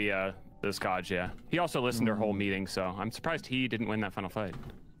probably be the Scotch. Yeah, he also listened to her whole meeting, so I'm surprised he didn't win that final fight.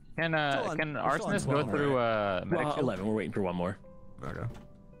 Can Arsonist go through medic shield? 11. We're waiting for one more. Okay.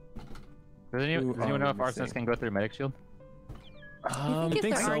 Does anyone know if Arsonist can go through medic shield? I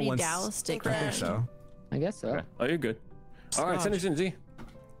think so. I think so. I guess so. Okay. Oh, you're good. All right, send us in, Z.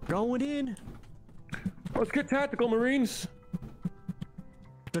 Going in. Let's get tactical, Marines.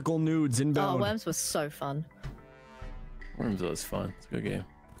 Tactical nudes inbound. Oh, Worms was so fun. Worms was fun. It's a good game.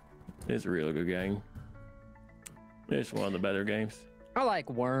 It's a really good game. It's one of the better games. I like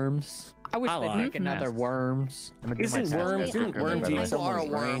Worms. I wish they'd make another Worms. Isn't Worms eating someone's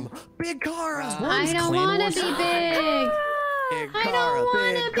brain? Big Cara! I don't want to be big! I don't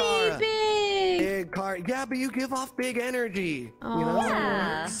want to be big! Big Cara. Yeah, but you give off big energy. Oh, you know?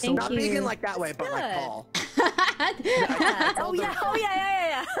 Yeah. Thank Not you. big in like that way, but like Paul. Oh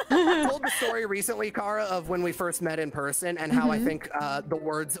yeah. I told the story recently, Cara, of when we first met in person and how I think the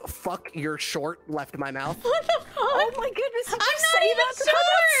words "fuck you're short" left my mouth. What the fuck? Oh my goodness! I'm not even short.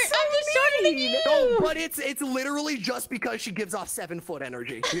 I'm just shorter than you. No, but it's literally just because she gives off 7-foot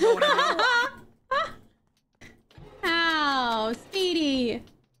energy. You know what I mean? Ow, Speedy.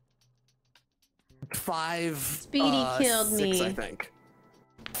 5. Speedy killed 6, me. I think.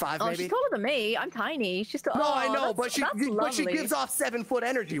 5 Oh, maybe. she's taller than me. I'm tiny. She's still. No, oh, I know, that's but she lovely. gives off 7-foot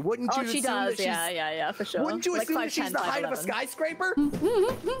energy. Wouldn't you? Oh, she assume does. That Yeah, for sure. Wouldn't you Like assume that she's 5'10", the height of a 5'11". skyscraper?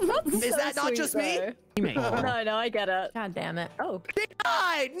 Is Is that not just me? No, I get it. God damn it. Oh. She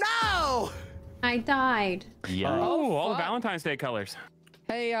died. No. I died. Yeah. Oh, all the Valentine's Day colors.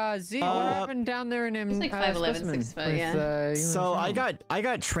 Hey, Z, what happened down there in It's like 5'11", 6 foot, yeah. So I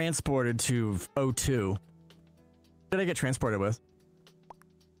got transported to O2. What did I get transported with?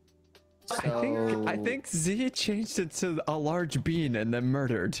 I think Z changed it to a large bean and then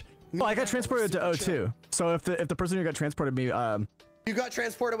murdered. Well, I got transported to O2. So if the person who got transported me, you got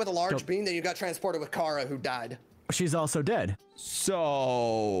transported with a large bean, then you got transported with Cara, who died. She's also dead.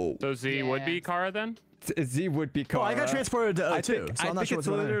 So Z would be Cara then? Z would be Cara. Well, I got transported to O2. I think it's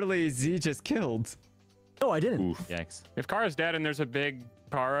literally Z just killed. No, I didn't. Oof. Yikes. If Kara's dead and there's a big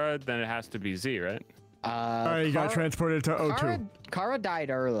Cara, then it has to be Z, right? You got transported to O2. Cara died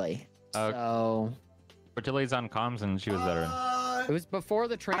early. So Courtilly's on comms and she was veteran. It was before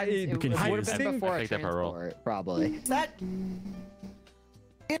the train. It would have been before a transport, probably. That.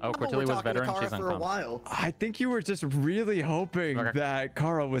 Oh, Courtilly was veteran. She's on comms. I think you were just really hoping that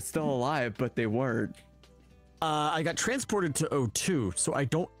Cara was still alive, but they weren't. I got transported to O2, so I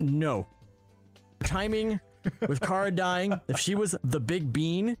don't know. Timing with Cara dying. If she was the big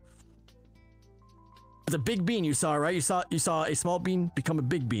bean. The big bean you saw, right? You saw a small bean become a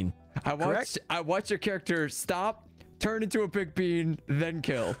big bean. I watched your character stop, turn into a big bean, then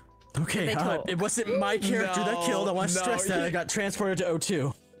kill. Okay, it wasn't my character that killed. I want to stress that. I got transported to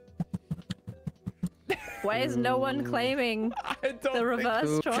O2. Why is no one claiming the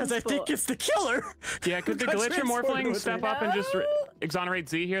reverse transport? Because I think it's the killer. Yeah, could the glitch or Morphling step up and just exonerate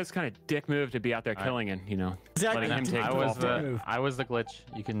Z here? It's kind of dick move to be out there killing and, letting him take I was the glitch.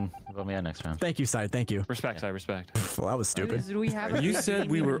 You can vote me out next round. Thank you, Side. Thank you. Respect, Side. Respect. Well, that was stupid. You said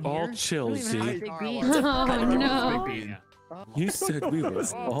we were all chill, Z. Oh, no. You said we were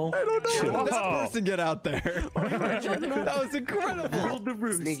all chill. How did that person get out there? That was incredible. The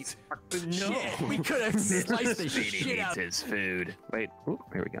roost. No, we could have sliced the shit out. His food. Wait,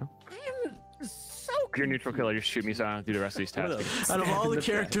 here we go. If you're a neutral killer, just shoot me so I don't have to do the rest of these tasks. Out of all the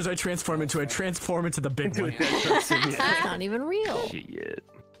characters I transform into the big one. That's not even real. Shit.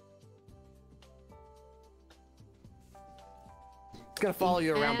 It's gonna follow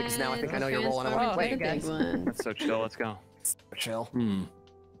you around because now I think I know your role and I want to play big one. That's so chill. Let's go. Chill.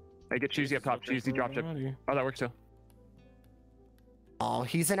 Hey, get Cheesy up top. Cheesy dropped it. Oh, that works too. Oh,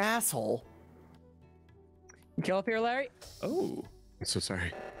 he's an asshole. You kill up here, Larry? Oh. I'm so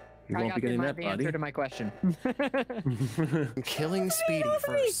sorry. You won't be getting that, the buddy. answer to my question. I'm killing Speedy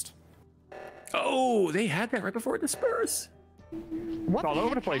first. Oh, they had that right before the Spurs. It's all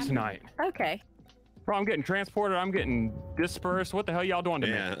over the place tonight. Okay. Bro, I'm getting transported. I'm getting dispersed. What the hell y'all doing to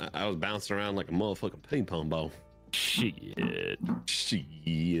me? Yeah, I was bouncing around like a motherfucking ping pong ball. Shit.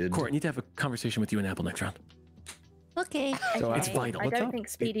 Court, I need to have a conversation with you and Apple next round. Okay. So it's vital. I What's don't up? think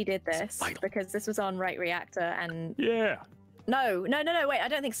Speedy did this because this was on Right Reactor and. Yeah. No. Wait, I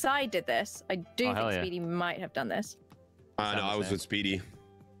don't think Side did this. I do think Speedy might have done this. No, I was with Speedy.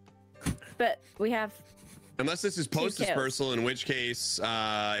 But we have. Unless this is post-dispersal, in which case,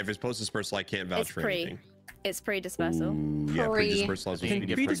 if it's post-dispersal, I can't vouch for anything. It's pre-dispersal. Yeah, pre-dispersal. Can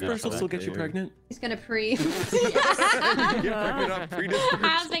pre-dispersal still get you pregnant? He's gonna pre. I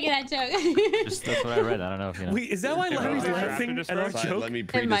was making that joke. That's what I read. I don't know if you know. Wait, is that why Larry's laughing at our joke? Let me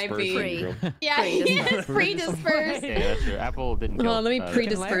It might be. Yeah, he is pre-dispersed. Yeah, that's true. Apple didn't kill. Hold on, let me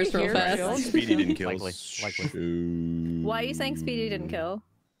pre-disperse real fast. Speedy didn't kill. Likely. Why are you saying Speedy didn't kill?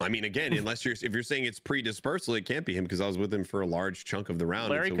 I mean, again, unless if you're saying it's pre-dispersal, it can't be him because I was with him for a large chunk of the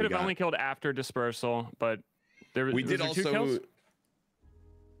round. Larry could have only killed after dispersal, but there was. We did also. 2 kills?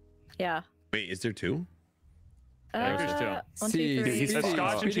 Yeah. Wait, is there 2? There's 2. 1, 2, 3. He's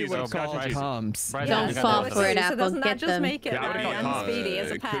Scotch and cheese. Don't fall for it, Apple. Doesn't that Get just them. make it Larry and Speedy as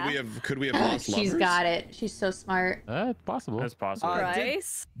a pair? Could we have lost lovers? She's got it. She's so smart. Possible. That's possible.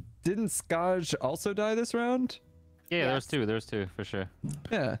 Bryce? Didn't Scotch also die this round? Yeah, there's 2. There's 2 for sure.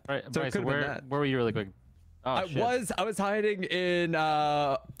 Yeah. Right, So Bryce, it could've been that. where were you really quick? Oh, I was hiding in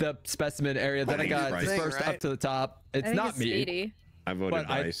the specimen area. Then I got dispersed up to the top. It's not me. Speedy. I voted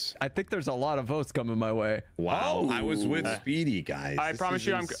Bryce. I think there's a lot of votes coming my way. Wow, I was with Speedy, guys. I promise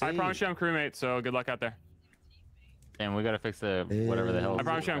you, I'm crewmate. So good luck out there. And we gotta fix the whatever the hell. I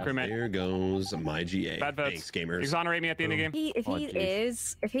promise you, I'm crewmate. Here goes my GA. Bad votes. Thanks, gamers. Exonerate me at the end of the game.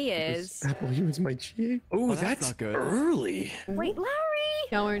 If he is. Apple, he was my GA. Oh, that's not good. Early. Wait, Larry.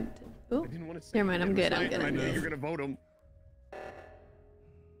 Y'all weren't. Ooh. Never mind. I'm good. I'm I know good. you're gonna vote him.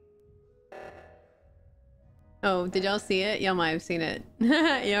 Oh, did y'all see it? Y'all might have seen it.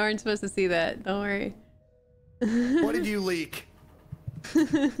 Y'all aren't supposed to see that. Don't worry. What did you leak?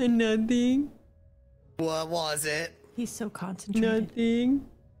 Nothing. What was it? He's so concentrated. Nothing.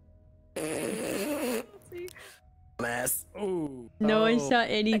 Mess. Oh. No one saw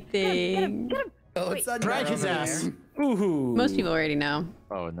anything. Get him. Oh, it's not Drag his ass. Ooh. Most people already know.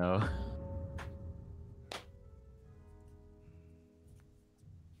 Oh no.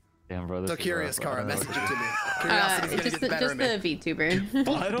 Damn, bro. So curious, Kara. Message it to me. Curiosity's gonna get the better of me. Just the VTuber.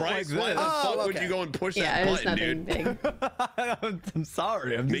 I don't like this. Why the fuck would you go and push that button, dude? I'm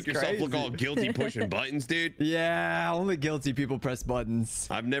sorry. I'm Make yourself look all guilty pushing buttons, dude. Yeah, only guilty people press buttons.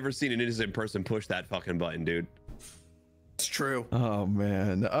 I've never seen an innocent person push that fucking button, dude. It's true. Oh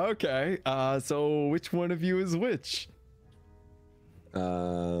man. Okay. So which one of you is which?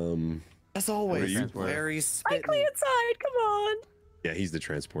 As always, Larry's spitting. I cleared Side. Come on. Yeah, he's the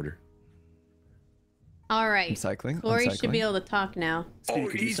transporter. All right. I'm cycling. Corey should be able to talk now. Oh,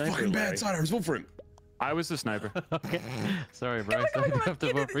 he's fucking bad. Sidearms, vote for him. I was the sniper. Okay. Sorry, Bryce. I have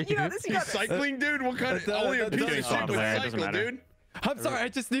to vote for you. He's cycling, dude. What kind of only a piece of shit with cycle, dude? I'm sorry. I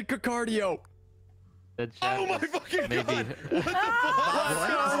just need cardio. Oh my fucking Maybe. god! What the fuck?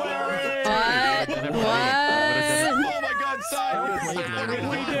 What? Oh my god, Side!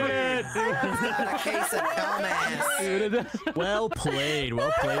 We did it! A case of dumbass. Well played.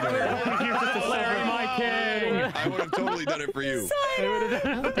 Well played. Larry, my king! I would have totally done it for you.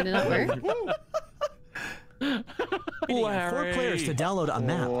 Oh, did it not work? Larry. 4 players to download a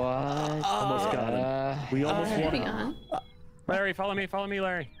map. Almost got him. We almost Hang won. on. Larry, follow me,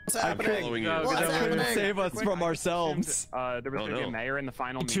 Larry. What's happening? Following you. What's happening? Save us from ourselves. There was going to be a mayor in the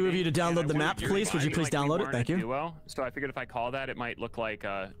final Two of you to download the map, please. Would you please download it? Thank you. Duo, so I figured if I call that, it might look like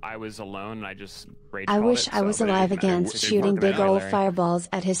I was alone and I just rage I wish I was alive again, shooting big old fireballs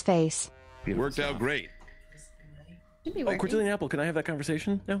at his face. Worked out great. Should be Oh, working. Courtilly and Apple, can I have that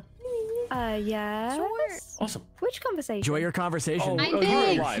conversation now? Yeah. Awesome. Which conversation? Enjoy your conversation. I'm you were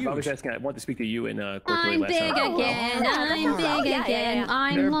big. alive. I was asking. I wanted to speak to you and Courtilly I'm last big time. again. I'm big again.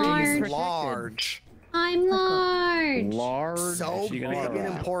 I'm They're large. large. I'm large. large. So big and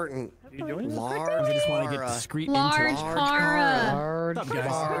important. I just want to get discreet Large intro. Kara. What's up,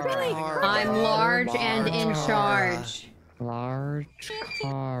 guys? I'm large and in charge. Large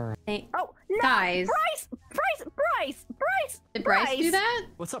car. Hey, Oh, no! guys. Bryce! Did Bryce do that?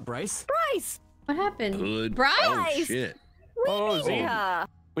 What's up, Bryce? Bryce! What happened? Good. Bryce? Oh shit. Oh, Z. Yeah.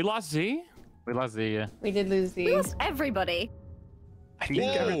 We lost Z? We lost the. We did lose We these. lost everybody. I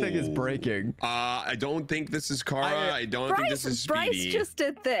think everything is breaking. I don't think this is Kara. I don't think this is Speedy. Bryce just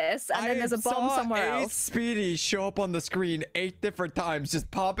did this, and then there's a bomb somewhere else. Speedy show up on the screen 8 different times, just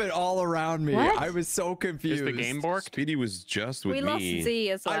popping all around me. What? I was so confused. Is the game borked? Speedy was just with me. We lost Z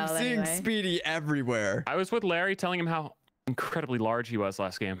as well. I'm seeing anyway. Speedy everywhere. I was with Larry telling him how incredibly large he was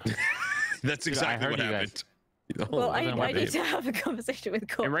last game. That's exactly what happened. Well, I need to have a conversation with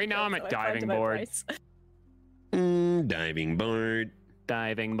Corvus. And right now I'm at diving board. Diving board.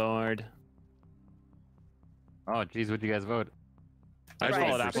 Diving board. Oh, geez, what'd you guys vote? I just Right.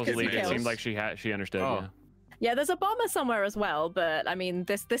 followed Apple's Because lead. he It seemed kills. like she understood. Oh. Yeah. Yeah, there's a bomber somewhere as well, but I mean,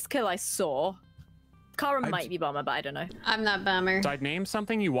 this kill I saw. Kara might be bomber, but I don't know. I'm not bomber. So I'd name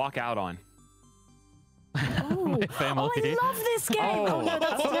something you walk out on. Oh, I love this game. Oh, no,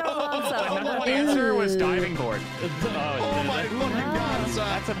 that's a terrible answer. The Oh, number no. one answer was diving board. Oh my fucking god, son.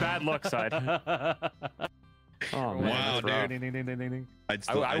 That's a bad look, Side. Oh man, Wow, that's rough. dude. Ding, ding, ding, ding, ding.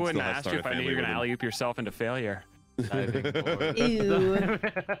 I wouldn't ask you if I knew you were gonna alley-oop yourself into failure. Ew.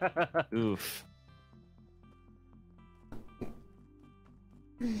 Oof.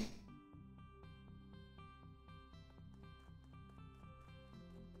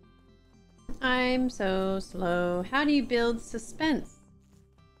 I'm so slow. How do you build suspense?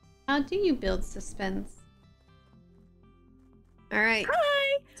 How do you build suspense? All right.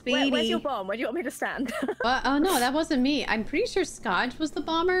 Hi. Speedy. Where's your bomb? Where do you want me to stand? Oh no, that wasn't me. I'm pretty sure Scotch was the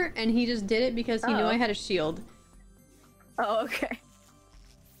bomber, and he just did it because he knew I had a shield. Oh, okay.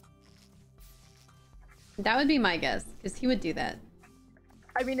 That would be my guess, because he would do that.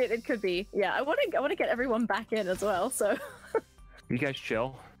 I mean, it could be. Yeah, I want to get everyone back in as well. So. You guys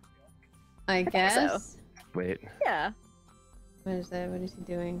chill. I guess. Wait. Yeah. What is that? What is he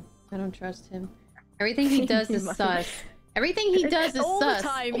doing? I don't trust him. Everything he does is sus. Everything he does is all sus. the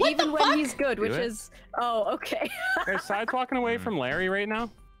time, What even the when fuck? he's good, which Do it. is. Oh, okay. Is Side's walking away from Larry right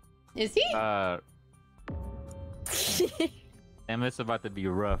now? Is he? Damn, this is about to be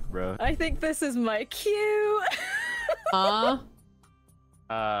rough, bro. I think this is my cue. I'm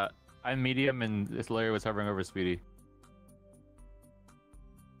medium, and this Larry was hovering over Speedy.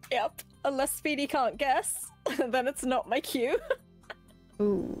 Yep. Unless Speedy can't guess, then it's not my cue.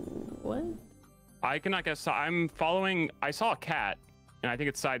 Ooh, what? I cannot guess. I'm following. I saw a cat, and I think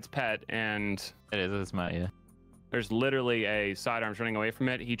it's Side's pet, and it is. It's my yeah. There's literally a Sidearms running away from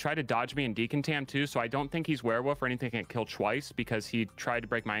it. He tried to dodge me in decontam too, so I don't think he's werewolf or anything can kill twice because he tried to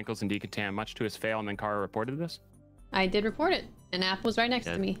break my ankles in decontam, much to his fail, and then Kara reported this. I did report it, and Apple was right next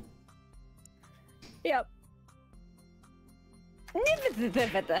to me. Yep. Fuck it, dude.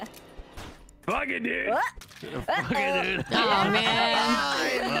 Fuck it, dude. Oh man.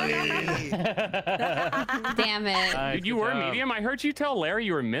 Damn it. Dude, you were medium? I heard you tell Larry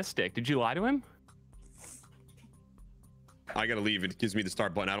you were mystic. Did you lie to him? I gotta leave. It gives me the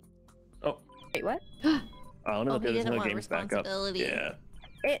start button. I don't. Oh. Wait, what? I don't know Oh, if he there's didn't no want games back up. responsibility. Yeah.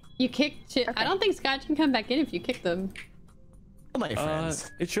 You kicked. I don't think Scott can come back in if you kick them. My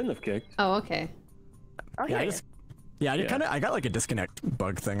friends. It shouldn't have kicked. Oh, okay. Okay. Yeah, I kind of. I got like a disconnect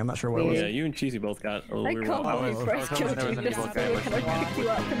bug thing. I'm not sure what it was. Yeah, you and Cheesy both got a little I weird. can't believe Bryce killed you this way. Can I pick you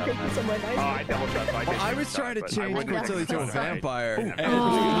up and take you somewhere nice? Oh, I double trust. I was trying to change Courtilly to a vampire. And Oh.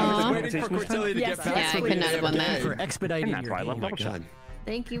 I was waiting for Courtilly to get back. Yeah, I could not have won that. For expediting And that's your why I love game. double trust.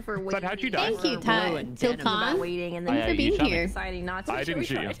 Thank you for waiting. But how'd you die? Thank you, Tilton. Waiting and Thank then you for being here. deciding not to. I didn't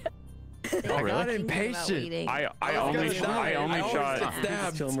shoot you. I got impatient. I only shot.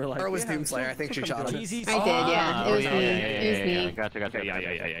 Or was Doomslayer? I think she shot him. I did, yeah. It was me. It was me. Gotcha.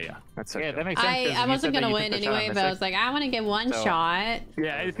 Yeah. That's Yeah, that makes sense. 'cause I you wasn't said that gonna you win took the shot anyway, in but I the was like, I want to get one So- shot.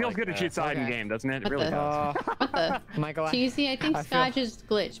 Yeah, it feels good to shoot side in game, doesn't it? It really does. What the? Michael, Cheesy, I think I Scotch is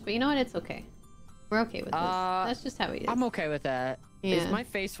glitched, but you know what? It's okay. We're okay with this. That's just how he is. I'm okay with that. Yeah. Is my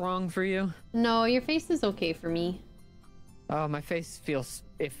face wrong for you? No, your face is okay for me. Oh, my face feels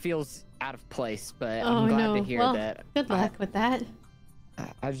out of place, but Oh, I'm glad no. to hear Well, that. good luck with that.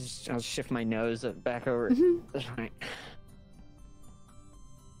 I'll shift my nose back over. That's right.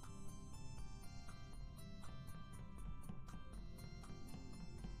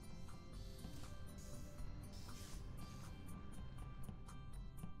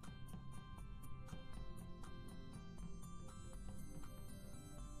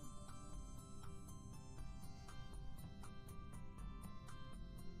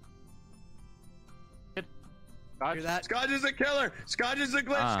 Scotch is a killer. Scotch is a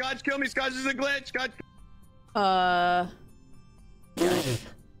glitch. Scotch kill me. Scotch is a glitch. Scotch.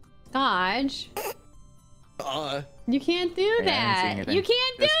 Scotch. You can't do that. You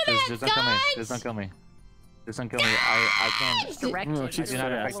can't do that, Scotch. Just don't kill me. Just don't kill me. I can't. Directed. I do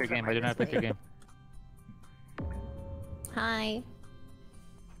not affect your game. I do not affect your game. Hi.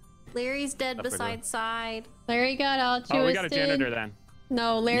 Larry's dead beside Side. Larry got altruistic. Oh, we got a janitor then.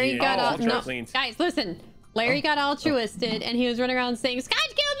 No, Larry got no. Guys, listen. Larry got altruisted, and he was running around saying, "Scotch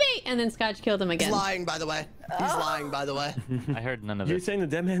killed me," and then Scotch killed him again. He's lying, by the way. He's lying, by the way. I heard none of it. You're saying the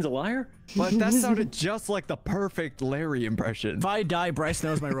dead man's a liar? But that sounded just like the perfect Larry impression. If I die, Bryce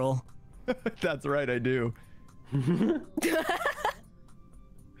knows my role. That's right, I do.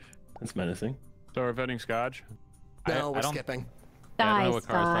 That's menacing. So we're voting Scotch? No, we're skipping. I don't know what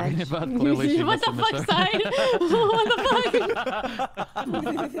Cara's talking about. Clearly she what the fuck, Side? What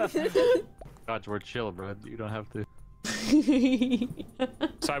the fuck? Scotch, we're chill, bro. You don't have to.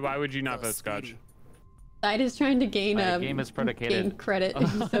 Side, why would you not vote Scotch? Side is trying to gain game is predicated. gain credit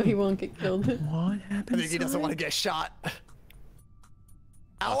so he won't get killed. What happened? I think he doesn't want to get shot.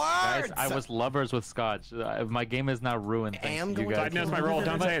 Guys, I was lovers with Scotch. My game is now ruined. Thanks to you guys. Side knows my role.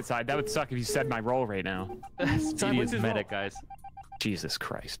 Don't say it, Side. That would suck if you said my role right now. Side is medic, guys. Jesus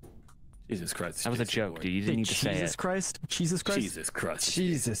Christ. Jesus Christ. That was a joke, dude. You didn't need to say it. Jesus Christ. Jesus Christ. Jesus Christ.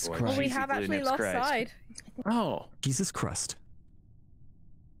 Jesus Christ. Well, we have actually lost Side. Oh. Jesus Christ.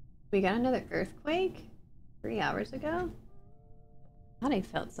 We got another earthquake 3 hours ago. Thought I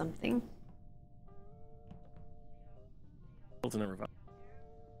felt something. Did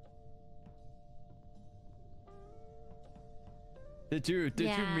you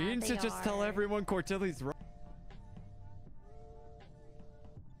mean to just tell everyone Courtilly's wrong?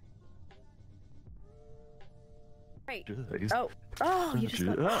 Right. Oh, you just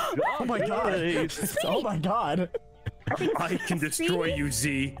got... Oh my god. Oh my god. I can destroy you,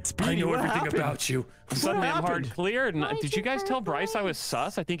 Z. I know everything about you. Suddenly I'm hard cleared. Did you guys tell Bryce I was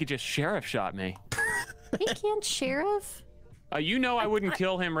sus? I think he just sheriff shot me. He can't sheriff? You know I wouldn't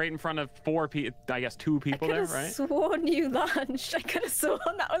kill him right in front of 4 people, I guess 2 people there, right? I could have sworn you lunged. I could have sworn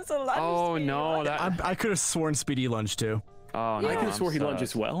that was a lunge. Oh no, I could have sworn Speedy lunged too. Oh no, I could have swore he lunged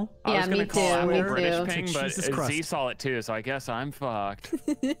as well. I was gonna call him a British too. ping, but Z saw it too, so I guess I'm fucked.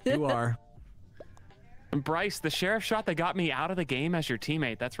 You are. And Bryce, the sheriff shot that got me out of the game as your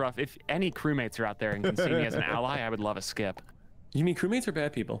teammate. That's rough. If any crewmates are out there and can see me as an ally, I would love a skip. You mean crewmates or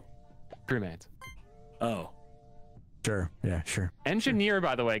bad people? Crewmates. Oh. Sure. Yeah, sure. Engineer,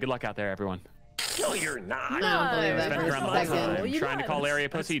 by the way. Good luck out there, everyone. No, you're not. No, I don't believe that for a second. Trying to call Larry a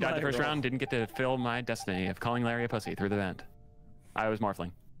pussy. Died the first round. Didn't get to fill my destiny of calling Larry a pussy through the vent. I was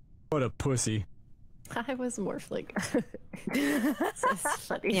Morphling. What a pussy. I was Morphling. Yeah,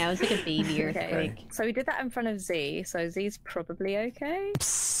 it was like a baby earthquake. Okay. So we did that in front of Z, so Z's probably okay.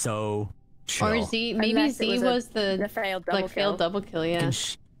 So chill. Or Z, maybe Z was the failed double kill. Yeah. I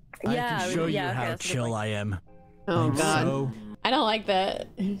can show you how chill I am. Oh god. I don't like that.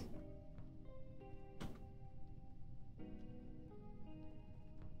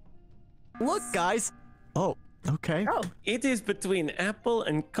 Look, guys. Oh, okay. Oh, it is between Apple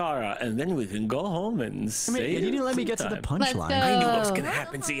and Kara, and then we can go home and say. You didn't let me get to the punchline. I knew what was gonna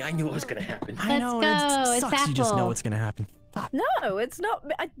happen. See, I knew what was gonna happen. I know. It sucks. You just know what's gonna happen. No, it's not.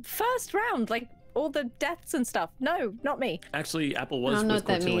 First round, like all the deaths and stuff. No, not me. Actually, Apple was with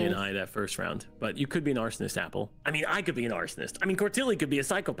Courtilly and I that first round, but you could be an arsonist, Apple. I mean, I could be an arsonist. I mean, Courtilly could be a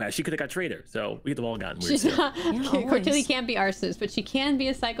psychopath. She could have got traitor, so we could have all gotten weird. Courtilly can't be arsonist, but she can be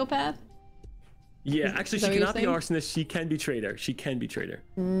a psychopath. Yeah, actually, she cannot be arsonist. She can be traitor. She can be traitor.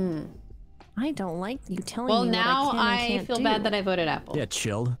 I don't like you telling me. Well, what now I can't feel bad that I voted Apple. Yeah,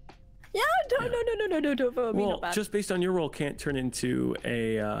 chilled. Yeah, no, don't vote me. Well, Not bad. just based on your role, can't turn into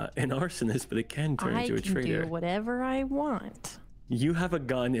an arsonist, but it can turn into a traitor. I can do whatever I want. You have a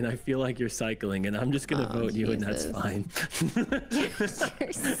gun, and I feel like you're cycling, and I'm just gonna vote you, and that's fine. You're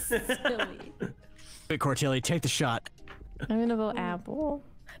silly. Wait, Courtilly, take the shot. I'm gonna vote Apple.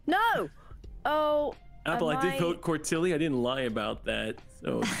 No. Oh. Apple, I did vote Courtilly. I didn't lie about that.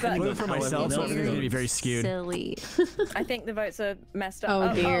 So I voted for myself, so it's going to be very skewed. Silly. I think the votes are messed up.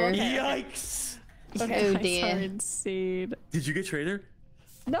 Oh dear. Okay. Yikes. Okay. Oh dear. Did you get traitor?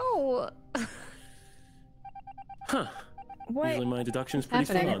 No. Huh. Wait. Usually my deduction's pretty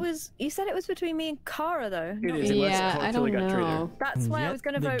flawed. You said it was between me and Kara, though. It is. Yeah, I don't know. That's why I was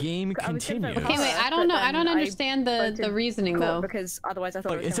going to vote. The game continues. Okay, wait. I don't know. I don't understand the reasoning though. Because otherwise, I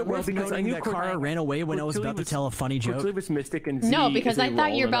thought. Is it worth noting that Kara ran away when I was about to tell a funny joke? Courtilly was Mystic and Z No, because is a I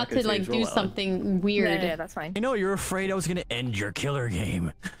thought you were roll, about to like do something weird. Yeah, that's fine. I know you're afraid I was going to end your killer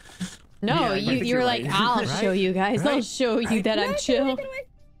game. No, Yeah, you were like, I'll Right? show you guys. I'll Right? show you that I'm chill. Get away.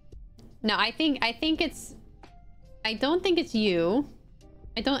 No, I think it's. I don't think it's you.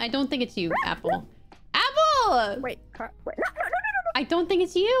 I don't think it's you, Apple. Apple! Wait. No. I don't think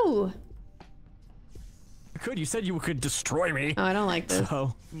it's you. You said you could destroy me. Oh, I don't like this.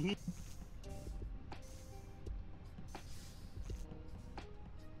 So.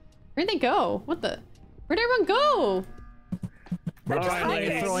 Where'd they go? What the? Where'd everyone go?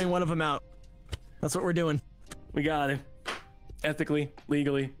 We're throwing one of them out. That's what we're doing. We got it. Ethically,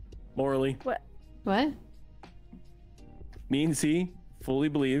 legally, morally. What? What? Me and C fully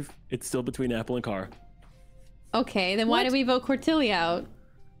believe it's still between Apple and Kara. Okay, then why did we vote Courtilly out?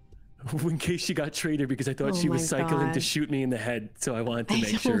 In case she got traitor, because I thought she was cycling to shoot me in the head, so I wanted to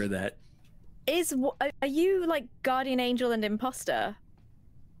make sure of that. Are you like guardian angel and imposter?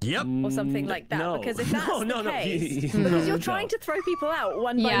 Yep. Or something like that. No. Because if that's the case, because you're trying to throw people out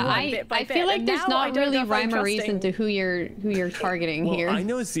one by one, bit by bit. I feel like there's not really rhyme or reason to who you're targeting here. I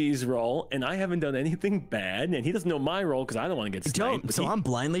know Z's role, and I haven't done anything bad, and he doesn't know my role because I don't want to get sniped. So I'm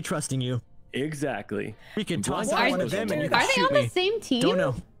blindly trusting you. Exactly. We can toss out one of them and you can Are they on the same team? Don't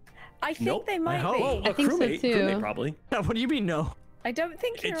know. I think they might be. Well, I think so too. Crewmate probably. What do you mean no? I don't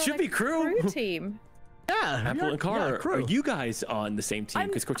think you're It should on be a crew team. Yeah, Apple and Kara, are you guys on the same team?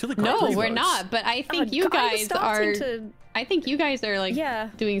 Because Courtilly. No, we're not. But I think you guys are. I think you guys are like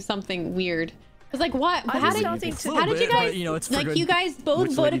doing something weird. It's like what? How did you guys? Like you guys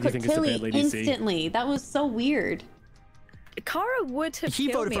both voted Courtilly instantly. That was so weird. Kara would have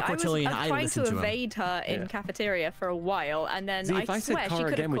killed me. I was trying to evade her in Yeah. cafeteria for a while, and then See, if I said swear she Kara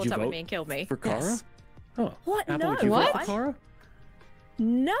could again, have would you caught up with vote me and killed me. for Kara? Yes. Oh. What? Apple, No. would you vote for Kara?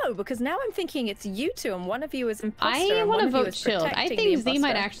 No, because now I'm thinking it's you two, and one of you is imposter. I and want one to of you vote is Chilled. I protecting think the Z might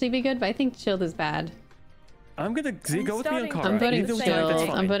imposter. actually be good, but I think Chilled is bad. I'm gonna Z go with me on Kara. I'm voting Even if we tie, that's Chilled.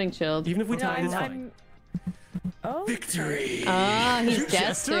 fine. I'm voting Chilled. Even if we tie, it's fine. Oh. Victory! Ah, he's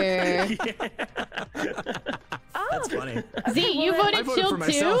Jester. That's funny. Z, you I voted voted for Chilled too?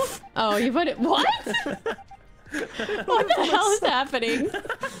 myself. Oh, you voted what? What the hell is happening?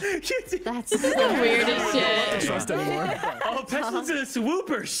 This is the weirdest shit. Trust anymore. Oh, Peston's a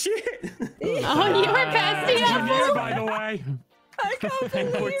swooper. Shit. Oh, you were Pesty Engineer, by the way. I can't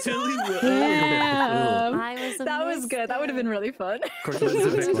believe Courtilly. Yeah. That was good. That would have been really fun. Courtilly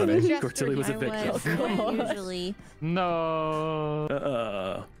was a victim. Courtilly was a victim. Usually. No.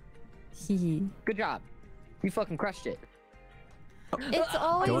 Good job. You fucking crushed it. It's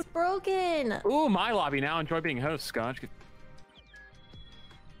always broken. Ooh, my lobby now. Enjoy being host, Scotch.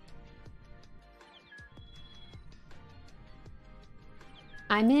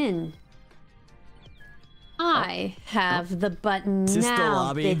 I'm in. I have the button Is this the now,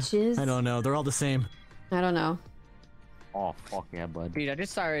 lobby? bitches. I don't know. They're all the same. I don't know. Oh, fuck yeah, bud. Dude, I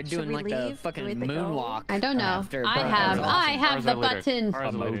just started doing like the fucking moonwalk. I don't know. after, I bro. have. That was I awesome. have the button.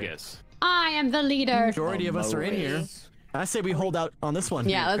 Amogus. I am the leader. Majority of us are in here. I say we hold out on this one.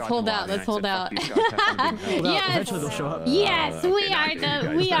 Yeah, let's hold out. Let's hold out. Yes. Eventually they'll show up. Yes,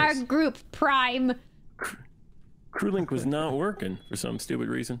 we are group prime. Crewlink was not working for some stupid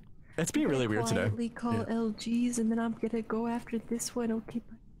reason. It's being really weird today. Quietly call LGs, and then I'm gonna go after this one. Okay.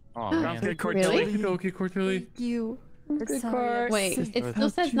 Oh man. Okay, Really? Courtilly. Okay, Courtilly. Thank you. Wait, it still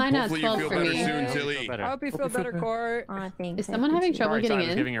says 9 out of 12 for me. I hope you feel better, Court. Is someone having trouble Sorry, getting I was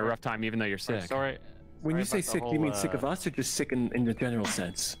in? giving you a rough time even though you're sick. Sorry. When you say about the sick, whole, you mean sick of us or just sick in the general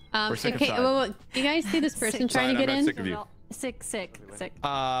sense? We're sick of Okay, Side. well, you guys see this person trying to get in? Sick of you. Sick.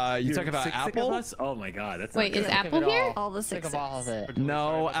 You talk about sick Apple? of us? Oh my god, that's Wait, not is good. Apple here? All the Sick six. of all of it.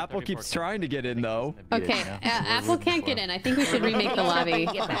 No, Apple keeps trying to get in though. Okay, Apple can't get in. I think we should remake the lobby.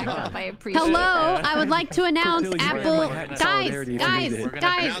 Get back up. I appreciate Hello, it. I would like to announce Courtilly, Apple. you might have Guys, solidarity if you need it.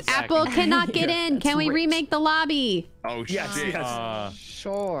 guys, Apple cannot get in. Can we remake the lobby? Oh shit. Yes.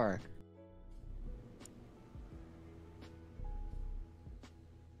 Sure.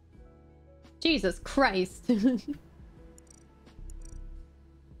 Jesus Christ.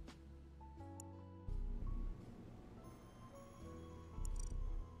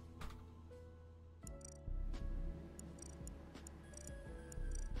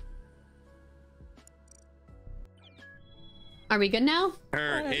 Are we good now?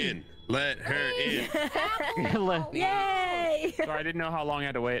 Her in. Let her in. Yay! Sorry, I didn't know how long I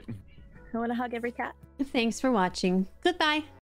had to wait. I want to hug every cat. Thanks for watching. Goodbye.